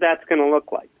 whatever that's going to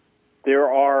look like. There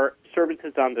are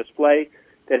services on display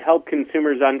that help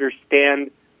consumers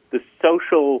understand the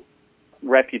social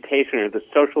reputation or the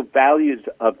social values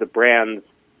of the brands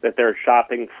that they're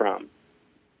shopping from.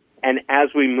 And as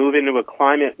we move into a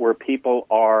climate where people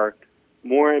are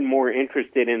more and more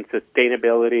interested in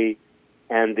sustainability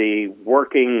and the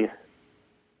working,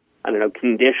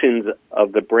 conditions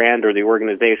of the brand or the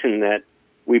organization that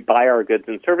we buy our goods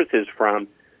and services from,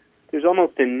 there's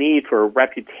almost a need for a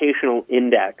reputational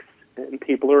index, and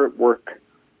people are at work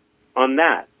on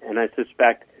that. And I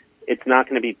suspect it's not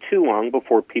going to be too long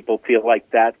before people feel like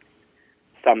that's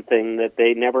something that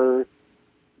they never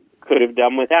could have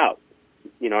done without.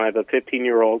 I have a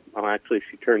 15-year-old, actually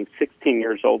she turned 16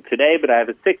 years old today, but I have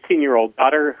a 16-year-old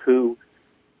daughter who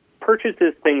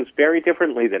purchases things very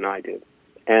differently than I do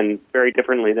and very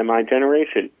differently than my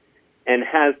generation, and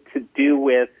has to do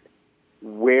with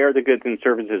where the goods and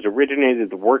services originated,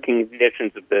 the working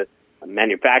conditions of the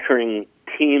manufacturing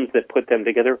teams that put them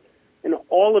together. And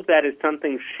all of that is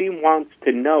something she wants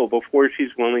to know before she's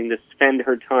willing to spend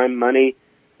her time, money,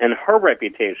 and her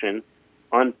reputation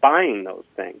on buying those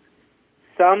things.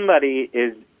 Somebody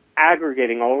is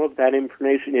aggregating all of that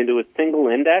information into a single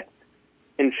index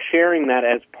and sharing that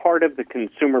as part of the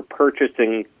consumer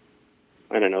purchasing,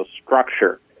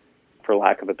 structure, for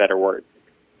lack of a better word.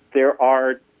 There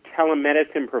are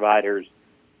telemedicine providers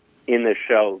in the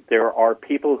show. There are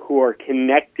people who are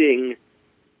connecting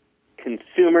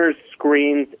consumers,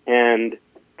 screens, and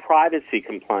privacy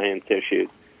compliance issues.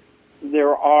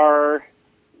 There are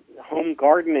home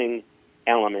gardening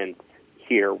elements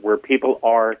here where people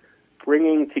are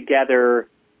bringing together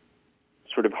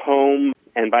sort of home,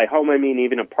 and by home I mean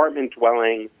even apartment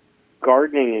dwelling,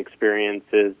 gardening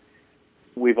experiences.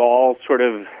 We've all sort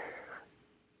of,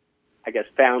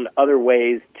 found other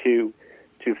ways to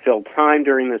fill time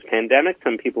during this pandemic.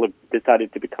 Some people have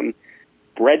decided to become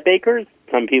bread bakers.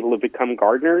 Some people have become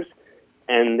gardeners.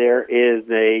 And there is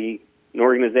an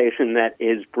organization that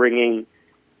is bringing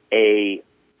a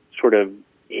sort of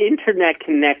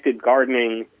internet-connected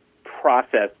gardening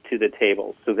process to the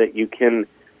table so that you can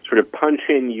sort of punch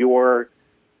in your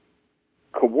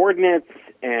coordinates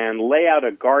and lay out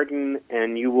a garden,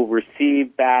 and you will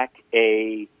receive back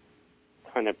a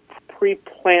kind of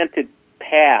pre-planted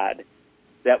pad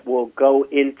that will go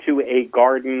into a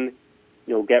garden.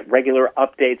 You'll get regular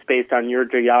updates based on your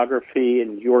geography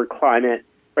and your climate,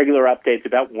 regular updates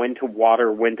about when to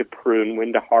water, when to prune,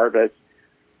 when to harvest,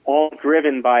 all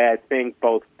driven by, I think,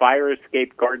 both fire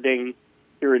escape gardening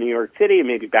here in New York City and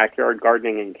maybe backyard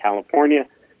gardening in California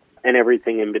and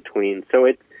everything in between. So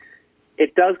it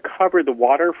does cover the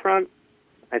waterfront.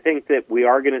 I think that we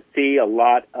are going to see a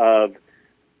lot of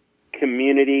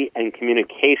community and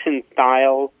communication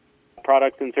style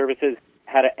products and services.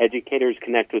 How do educators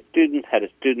connect with students? How do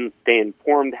students stay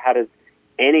informed? How does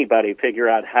anybody figure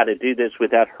out how to do this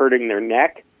without hurting their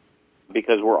neck?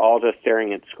 Because we're all just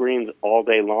staring at screens all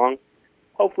day long.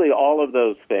 Hopefully all of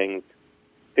those things,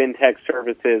 fintech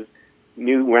services,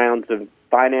 new rounds of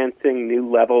financing, new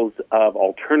levels of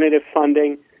alternative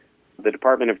funding. The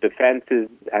Department of Defense is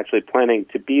actually planning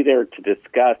to be there to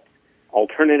discuss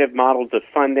alternative models of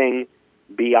funding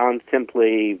beyond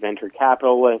simply venture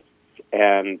capitalists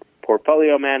and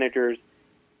portfolio managers.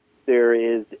 There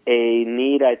is a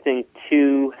need, I think,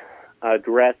 to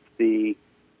address the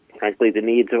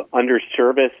needs of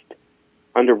underserviced,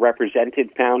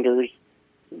 underrepresented founders.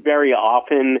 Very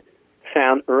often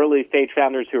found early-stage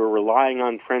founders who are relying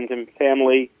on friends and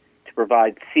family to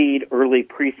provide seed, early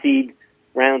pre-seed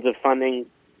rounds of funding.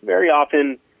 Very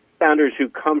often founders who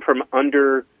come from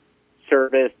underserviced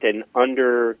and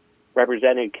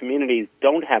underrepresented communities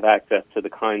don't have access to the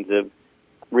kinds of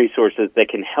resources that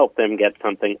can help them get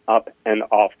something up and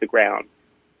off the ground.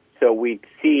 So we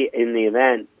see in the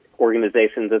event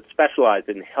organizations that specialize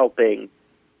in helping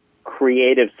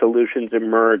creative solutions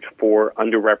emerge for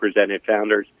underrepresented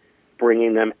founders,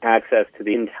 bringing them access to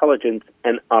the intelligence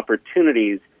and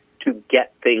opportunities to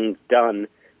get things done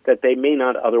that they may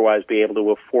not otherwise be able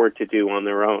to afford to do on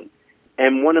their own.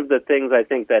 And one of the things I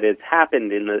think that has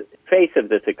happened in the face of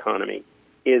this economy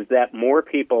is that more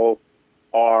people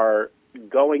are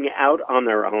going out on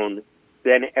their own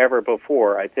than ever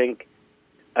before. I think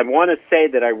I want to say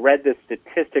that I read this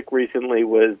statistic recently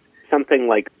was something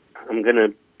like, I'm going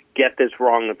to get this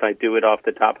wrong if I do it off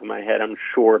the top of my head, I'm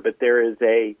sure, but there is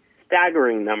a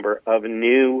staggering number of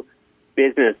new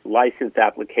business license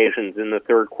applications in the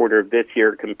third quarter of this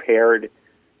year compared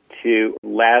to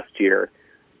last year.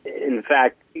 In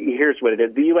fact, here's what it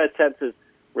is. The U.S. Census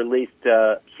released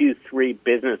Q3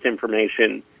 business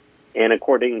information, and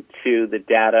according to the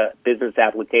data, business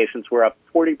applications were up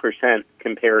 40%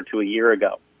 compared to a year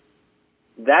ago.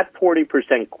 That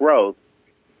 40% growth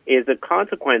is a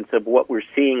consequence of what we're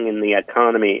seeing in the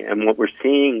economy and what we're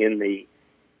seeing in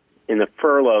the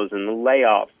furloughs and the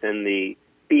layoffs and the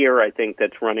fear, I think,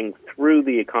 that's running through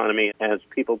the economy as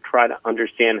people try to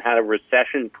understand how to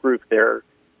recession-proof their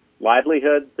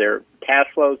livelihoods, their cash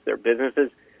flows, their businesses.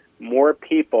 More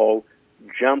people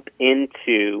jump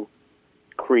into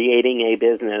creating a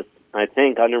business, I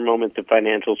think, under moments of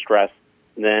financial stress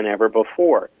than ever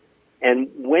before. And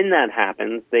when that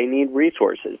happens, they need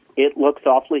resources. It looks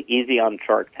awfully easy on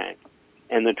Shark Tank.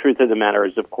 And the truth of the matter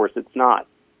is, of course, it's not.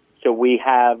 So we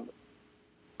have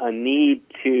a need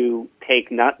to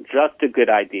take not just a good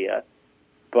idea,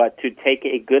 but to take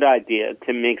a good idea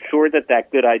to make sure that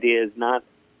that good idea is not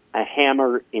a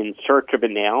hammer in search of a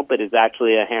nail, but is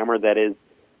actually a hammer that is,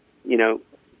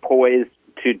 poised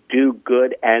to do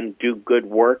good and do good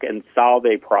work and solve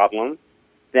a problem,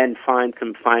 then find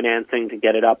some financing to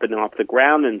get it up and off the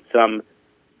ground and some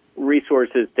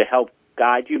resources to help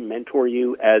guide you, mentor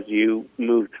you as you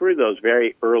move through those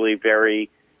very early, very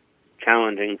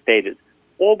challenging stages.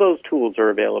 All those tools are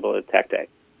available at TechDay.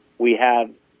 We have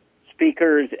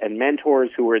speakers and mentors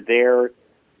who are there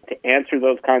to answer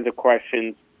those kinds of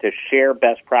questions, to share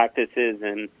best practices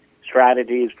and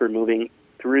strategies for moving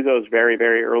through those very,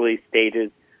 very early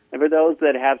stages. And for those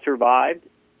that have survived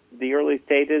the early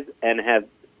stages and have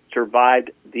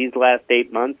survived these last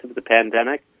 8 months of the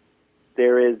pandemic,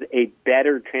 there is a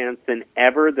better chance than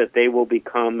ever that they will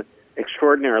become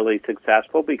extraordinarily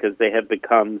successful because they have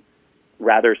become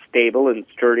rather stable and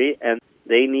sturdy, and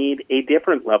they need a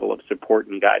different level of support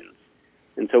and guidance.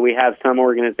 And so we have some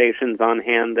organizations on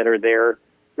hand that are there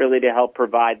really to help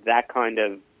provide that kind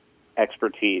of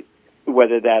expertise,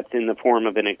 whether that's in the form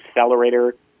of an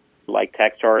accelerator like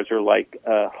Techstars or like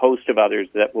a host of others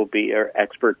that will be our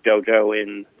expert dojo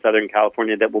in Southern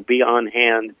California that will be on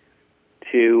hand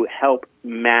to help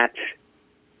match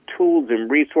tools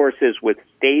and resources with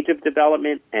stage of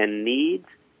development and needs,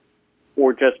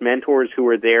 or just mentors who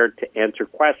are there to answer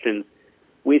questions.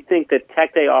 We think that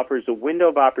TechDay offers a window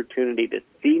of opportunity to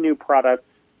see new products,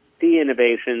 see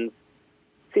innovations,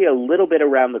 see a little bit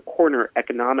around the corner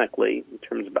economically in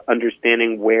terms of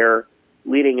understanding where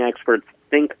leading experts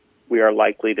think we are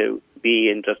likely to be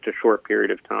in just a short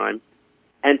period of time,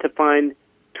 and to find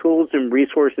tools and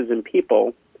resources and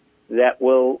people that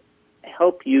will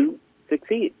help you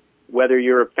succeed, whether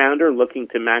you're a founder looking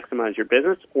to maximize your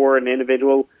business or an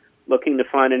individual looking to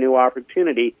find a new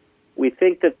opportunity. We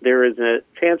think that there is a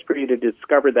chance for you to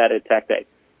discover that at TechDay.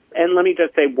 And let me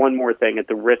just say one more thing at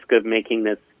the risk of making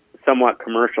this somewhat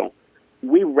commercial.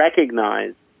 We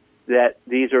recognize that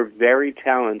these are very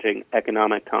challenging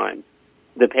economic times.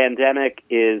 The pandemic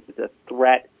is a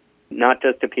threat not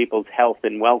just to people's health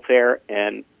and welfare,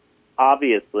 and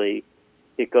obviously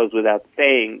it goes without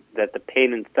saying that the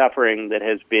pain and suffering that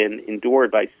has been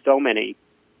endured by so many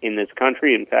in this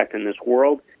country, in fact in this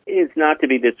world, is not to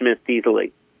be dismissed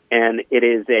easily. And it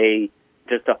is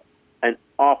an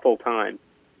awful time.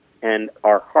 And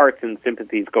our hearts and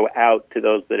sympathies go out to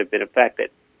those that have been affected.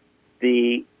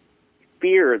 The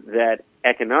fear that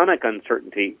economic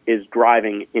uncertainty is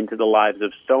driving into the lives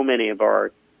of so many of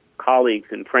our colleagues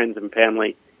and friends and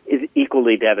family is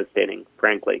equally devastating,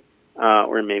 frankly.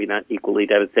 Or maybe not equally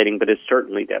devastating, but is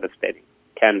certainly devastating,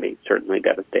 can be certainly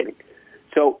devastating.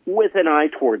 So with an eye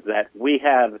towards that, we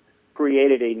have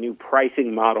created a new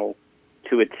pricing model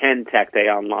to attend TechDay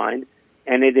Online,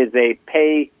 and it is a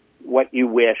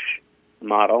pay-what-you-wish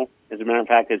model. As a matter of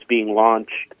fact, it's being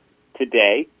launched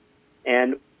today.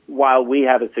 And while we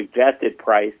have a suggested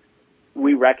price,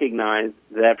 we recognize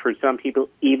that for some people,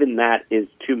 even that is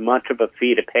too much of a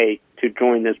fee to pay to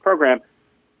join this program.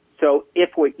 So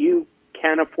if what you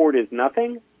can afford is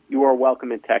nothing, you are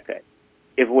welcome at TechDay.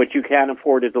 If what you can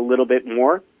afford is a little bit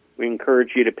more, we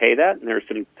encourage you to pay that. And there are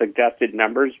some suggested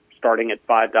numbers starting at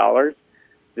 $5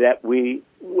 that we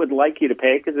would like you to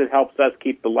pay because it helps us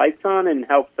keep the lights on and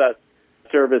helps us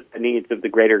service the needs of the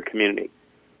greater community.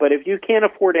 But if you can't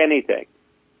afford anything,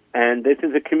 and this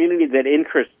is a community that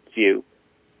interests you,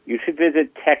 you should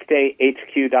visit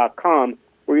techdayhq.com,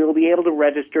 where you'll be able to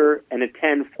register and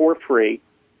attend for free,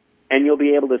 and you'll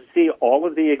be able to see all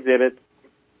of the exhibits,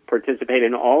 participate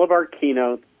in all of our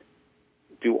keynotes,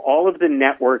 do all of the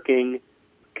networking,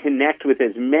 connect with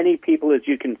as many people as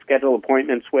you can schedule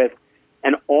appointments with,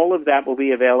 and all of that will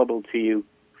be available to you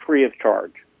free of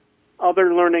charge.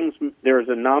 Other learnings, there is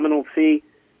a nominal fee,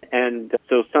 and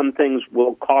so some things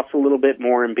will cost a little bit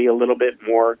more and be a little bit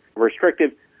more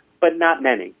restrictive, but not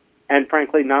many, and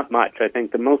frankly, not much. I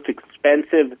think the most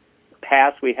expensive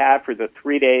pass we have for the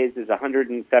 3 days is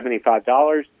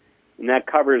 $175, and that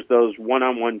covers those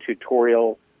one-on-one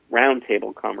tutorial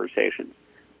roundtable conversations.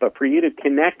 But for you to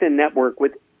connect and network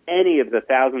with any of the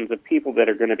thousands of people that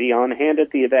are going to be on hand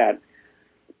at the event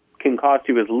can cost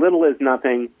you as little as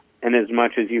nothing and as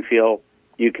much as you feel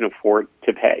you can afford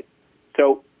to pay.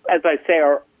 So, as I say,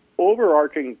 our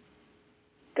overarching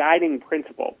guiding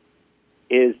principle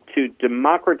is to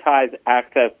democratize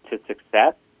access to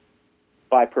success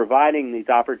by providing these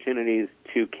opportunities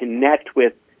to connect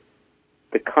with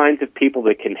the kinds of people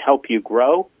that can help you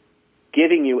grow,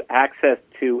 giving you access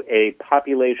to a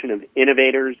population of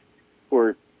innovators who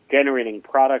are generating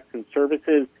products and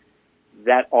services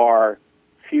that are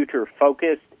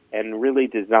future-focused and really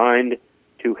designed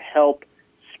to help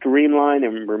streamline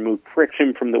and remove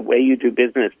friction from the way you do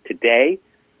business today.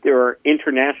 There are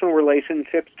international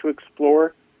relationships to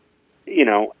explore. You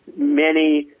know,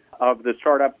 many of the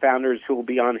startup founders who will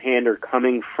be on hand are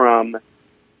coming from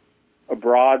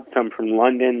abroad, some from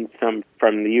London, some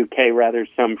from the UK, rather,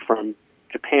 some from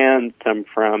Japan, some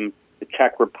from the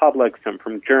Czech Republic, some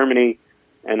from Germany,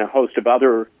 and a host of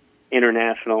other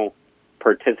international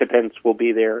participants will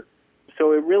be there.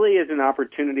 So it really is an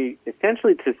opportunity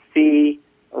essentially to see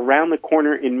around the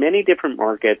corner in many different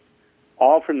markets,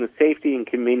 all from the safety and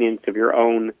convenience of your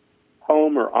own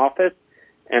home or office,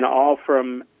 and all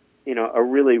from, you know, a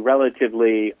really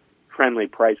relatively friendly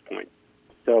price point.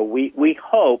 So we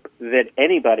hope that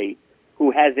anybody who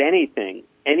has anything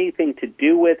to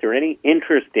do with or any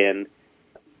interest in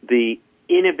the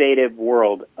innovative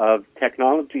world of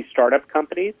technology startup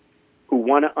companies, who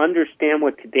want to understand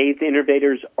what today's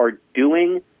innovators are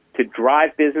doing to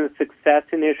drive business success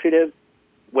initiatives,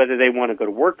 whether they want to go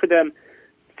to work for them,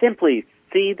 simply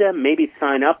see them, maybe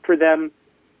sign up for them,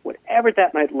 whatever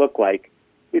that might look like.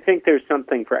 We think there's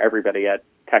something for everybody at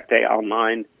TechDay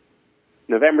Online,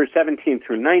 November 17th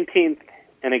through 19th.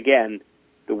 And again,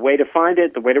 the way to find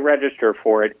it, the way to register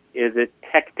for it, is at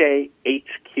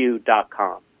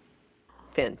techdayhq.com.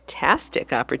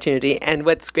 Fantastic opportunity. And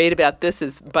what's great about this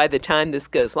is by the time this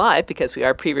goes live, because we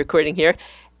are pre-recording here,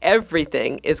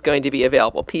 everything is going to be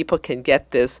available. People can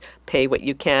get this, pay what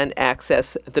you can,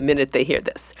 access the minute they hear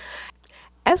this.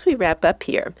 As we wrap up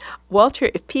here, Walter,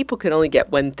 if people could only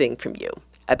get one thing from you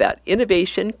about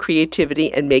innovation,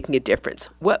 creativity, and making a difference,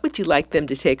 what would you like them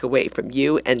to take away from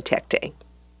you and TechDay?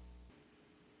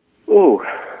 Ooh,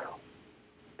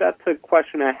 that's a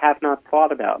question I have not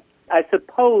thought about. I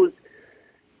suppose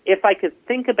if I could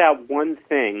think about one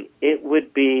thing,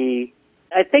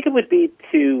 I think it would be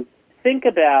to think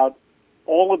about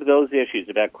all of those issues,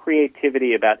 about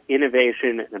creativity, about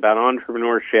innovation, and about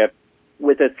entrepreneurship,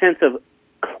 with a sense of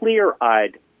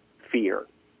clear-eyed fear.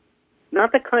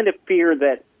 Not the kind of fear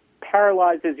that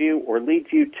paralyzes you or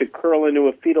leads you to curl into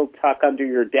a fetal tuck under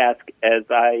your desk, as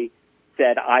I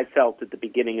said I felt at the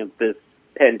beginning of this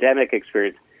pandemic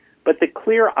experience, but the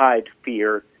clear-eyed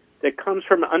fear that comes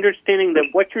from understanding that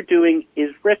what you're doing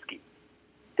is risky.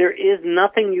 There is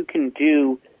nothing you can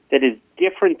do that is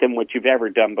different than what you've ever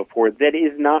done before that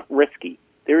is not risky.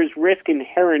 There is risk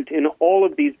inherent in all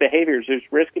of these behaviors. There's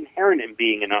risk inherent in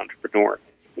being an entrepreneur,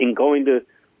 in going to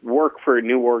work for a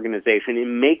new organization,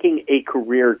 in making a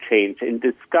career change, in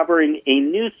discovering a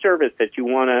new service that you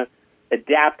want to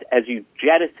adapt as you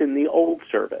jettison the old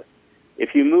service.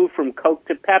 If you move from Coke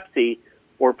to Pepsi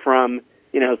or from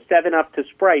 7-Up to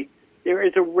Sprite, there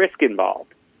is a risk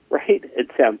involved, right?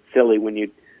 It sounds silly when you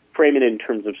frame it in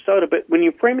terms of soda, but when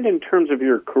you frame it in terms of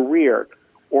your career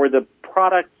or the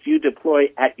products you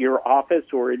deploy at your office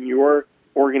or in your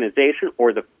organization,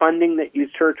 or the funding that you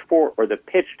search for, or the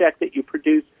pitch deck that you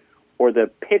produce, or the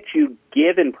pitch you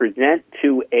give and present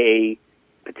to a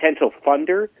potential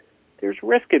funder, there's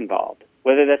risk involved.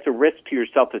 Whether that's a risk to your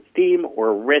self-esteem or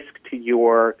a risk to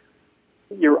your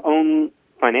own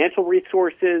financial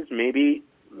resources, maybe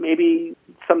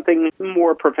something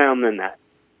more profound than that.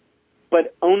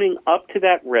 But owning up to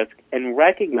that risk and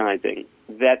recognizing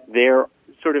that they're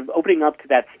sort of opening up to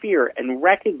that fear and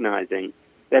recognizing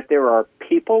that there are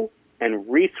people and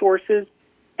resources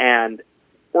and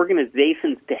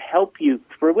organizations to help you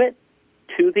through it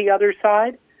to the other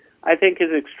side, I think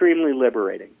is extremely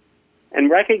liberating. And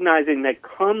recognizing that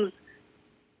comes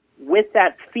with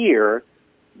that fear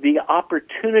the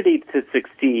opportunity to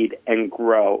succeed and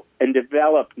grow and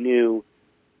develop new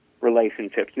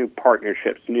relationships, new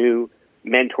partnerships, new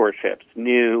mentorships,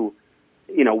 new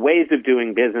ways of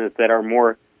doing business that are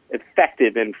more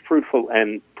effective and fruitful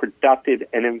and productive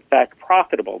and, in fact,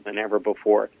 profitable than ever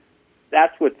before.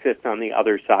 That's what sits on the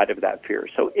other side of that fear.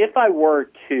 So if I were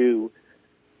to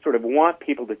sort of want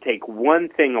people to take one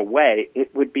thing away,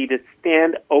 it would be to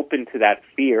stand open to that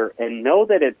fear and know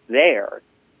that it's there.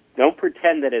 Don't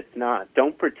pretend that it's not.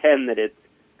 Don't pretend that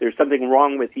there's something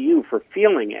wrong with you for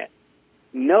feeling it.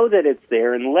 Know that it's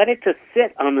there and let it just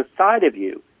sit on the side of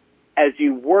you as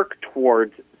you work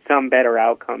towards some better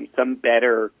outcome, some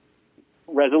better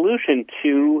resolution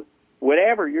to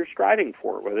whatever you're striving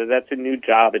for, whether that's a new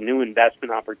job, a new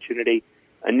investment opportunity,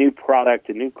 a new product,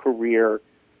 a new career,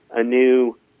 a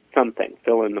new something,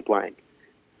 fill in the blank.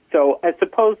 So I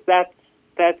suppose that's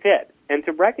it. And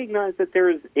to recognize that there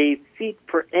is a seat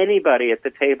for anybody at the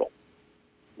table.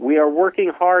 We are working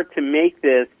hard to make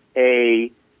this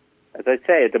as I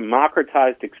say, a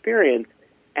democratized experience,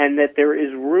 and that there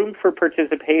is room for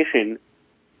participation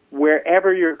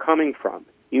wherever you're coming from.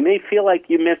 You may feel like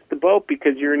you missed the boat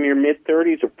because you're in your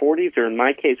mid-30s or 40s, or in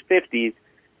my case, 50s,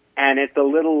 and it's a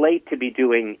little late to be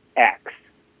doing X.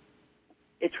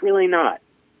 It's really not.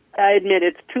 I admit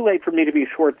it's too late for me to be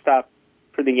shortstop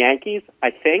for the Yankees,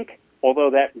 I think,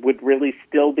 although that would really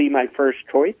still be my first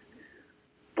choice.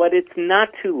 But it's not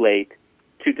too late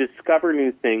to discover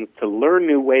new things, to learn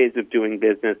new ways of doing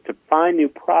business, to find new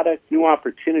products, new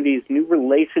opportunities, new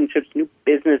relationships, new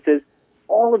businesses.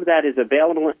 All of that is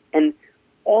available, and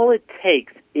all it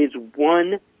takes is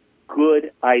one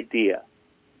good idea,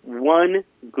 one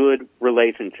good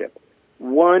relationship,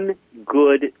 one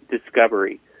good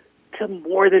discovery to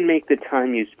more than make the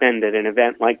time you spend at an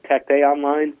event like TechDay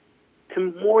Online,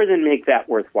 to more than make that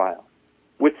worthwhile.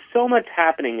 With so much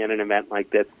happening at an event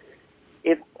like this,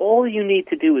 if all you need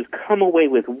to do is come away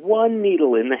with one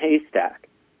needle in the haystack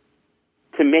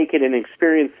to make it an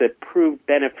experience that proved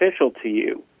beneficial to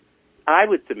you, I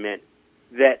would submit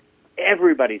that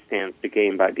everybody stands to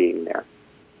gain by being there,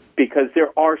 because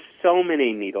there are so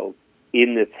many needles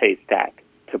in this haystack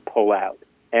to pull out.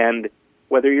 And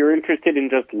whether you're interested in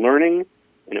just learning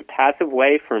in a passive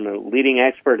way from a leading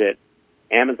expert at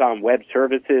Amazon Web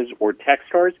Services or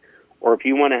Techstars, or if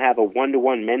you want to have a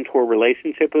one-to-one mentor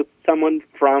relationship with someone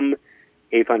from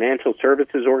a financial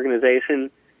services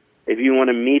organization, if you want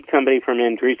to meet somebody from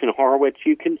Andreessen Horowitz,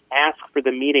 you can ask for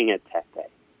the meeting at TechDay.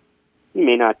 You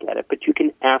may not get it, but you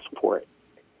can ask for it.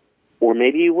 Or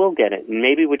maybe you will get it, and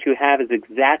maybe what you have is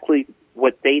exactly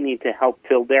what they need to help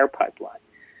fill their pipeline.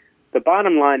 The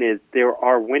bottom line is there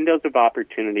are windows of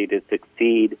opportunity to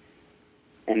succeed,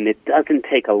 and it doesn't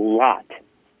take a lot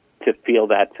to feel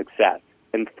that success.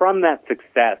 And from that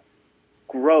success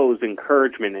grows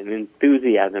encouragement and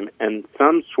enthusiasm and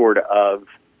some sort of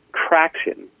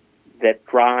traction that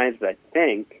drives, I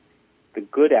think, the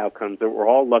good outcomes that we're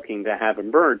all looking to have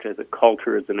emerge as a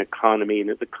culture, as an economy, and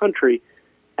as a country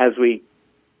as we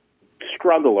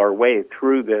struggle our way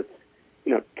through this,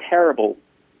 terrible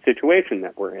situation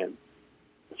that we're in.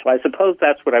 So I suppose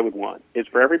that's what I would want, is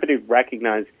for everybody to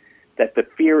recognize that the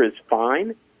fear is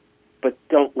fine, but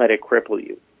don't let it cripple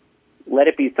you. Let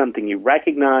it be something you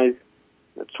recognize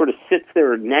that sort of sits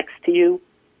there next to you,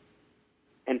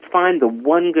 and find the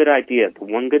one good idea, the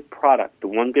one good product, the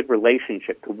one good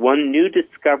relationship, the one new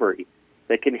discovery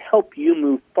that can help you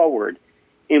move forward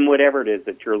in whatever it is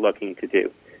that you're looking to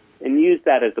do. And use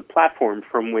that as a platform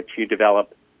from which you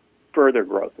develop further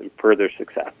growth and further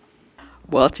success.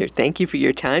 Walter, thank you for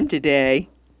your time today.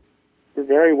 You're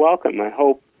very welcome. I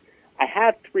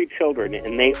have 3 children,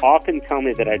 and they often tell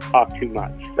me that I talk too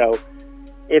much. So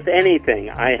if anything,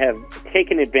 I have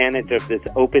taken advantage of this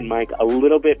open mic a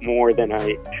little bit more than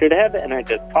I should have, and I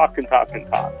just talk and talk and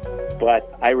talk. But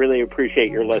I really appreciate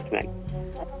your listening.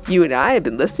 You and I have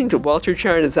been listening to Walter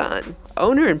Charnizon,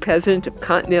 owner and president of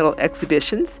Continental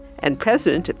Expositions and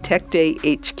president of TechDay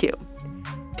HQ.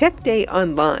 TechDay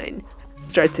Online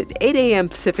starts at 8 a.m.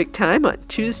 Pacific Time on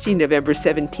Tuesday, November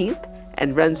 17th,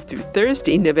 and runs through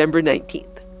Thursday, November 19th.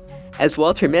 As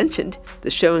Walter mentioned, the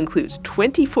show includes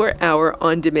 24-hour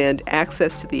on-demand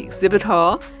access to the exhibit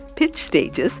hall, pitch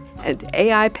stages, and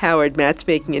AI-powered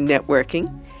matchmaking and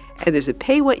networking, and there's a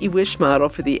pay-what-you-wish model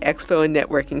for the Expo and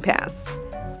Networking Pass.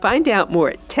 Find out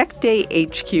more at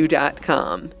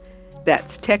techdayhq.com.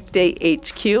 That's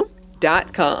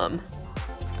techdayhq.com.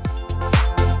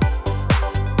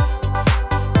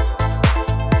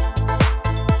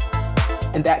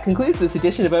 And that concludes this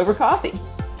edition of Over Coffee.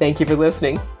 Thank you for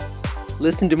listening.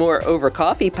 Listen to more Over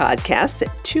Coffee podcasts at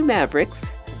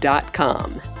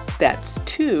twomavericks.com. That's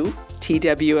two,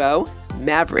 T-W-O,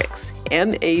 Mavericks,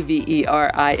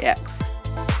 M-A-V-E-R-I-X.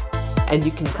 And you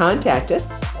can contact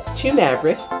us,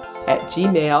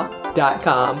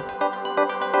 twomavericks@gmail.com.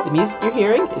 The music you're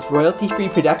hearing is royalty-free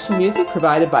production music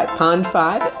provided by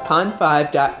Pond5 at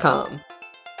pond5.com.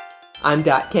 I'm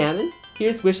Dot Cannon.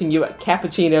 Here's wishing you a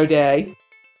cappuccino day.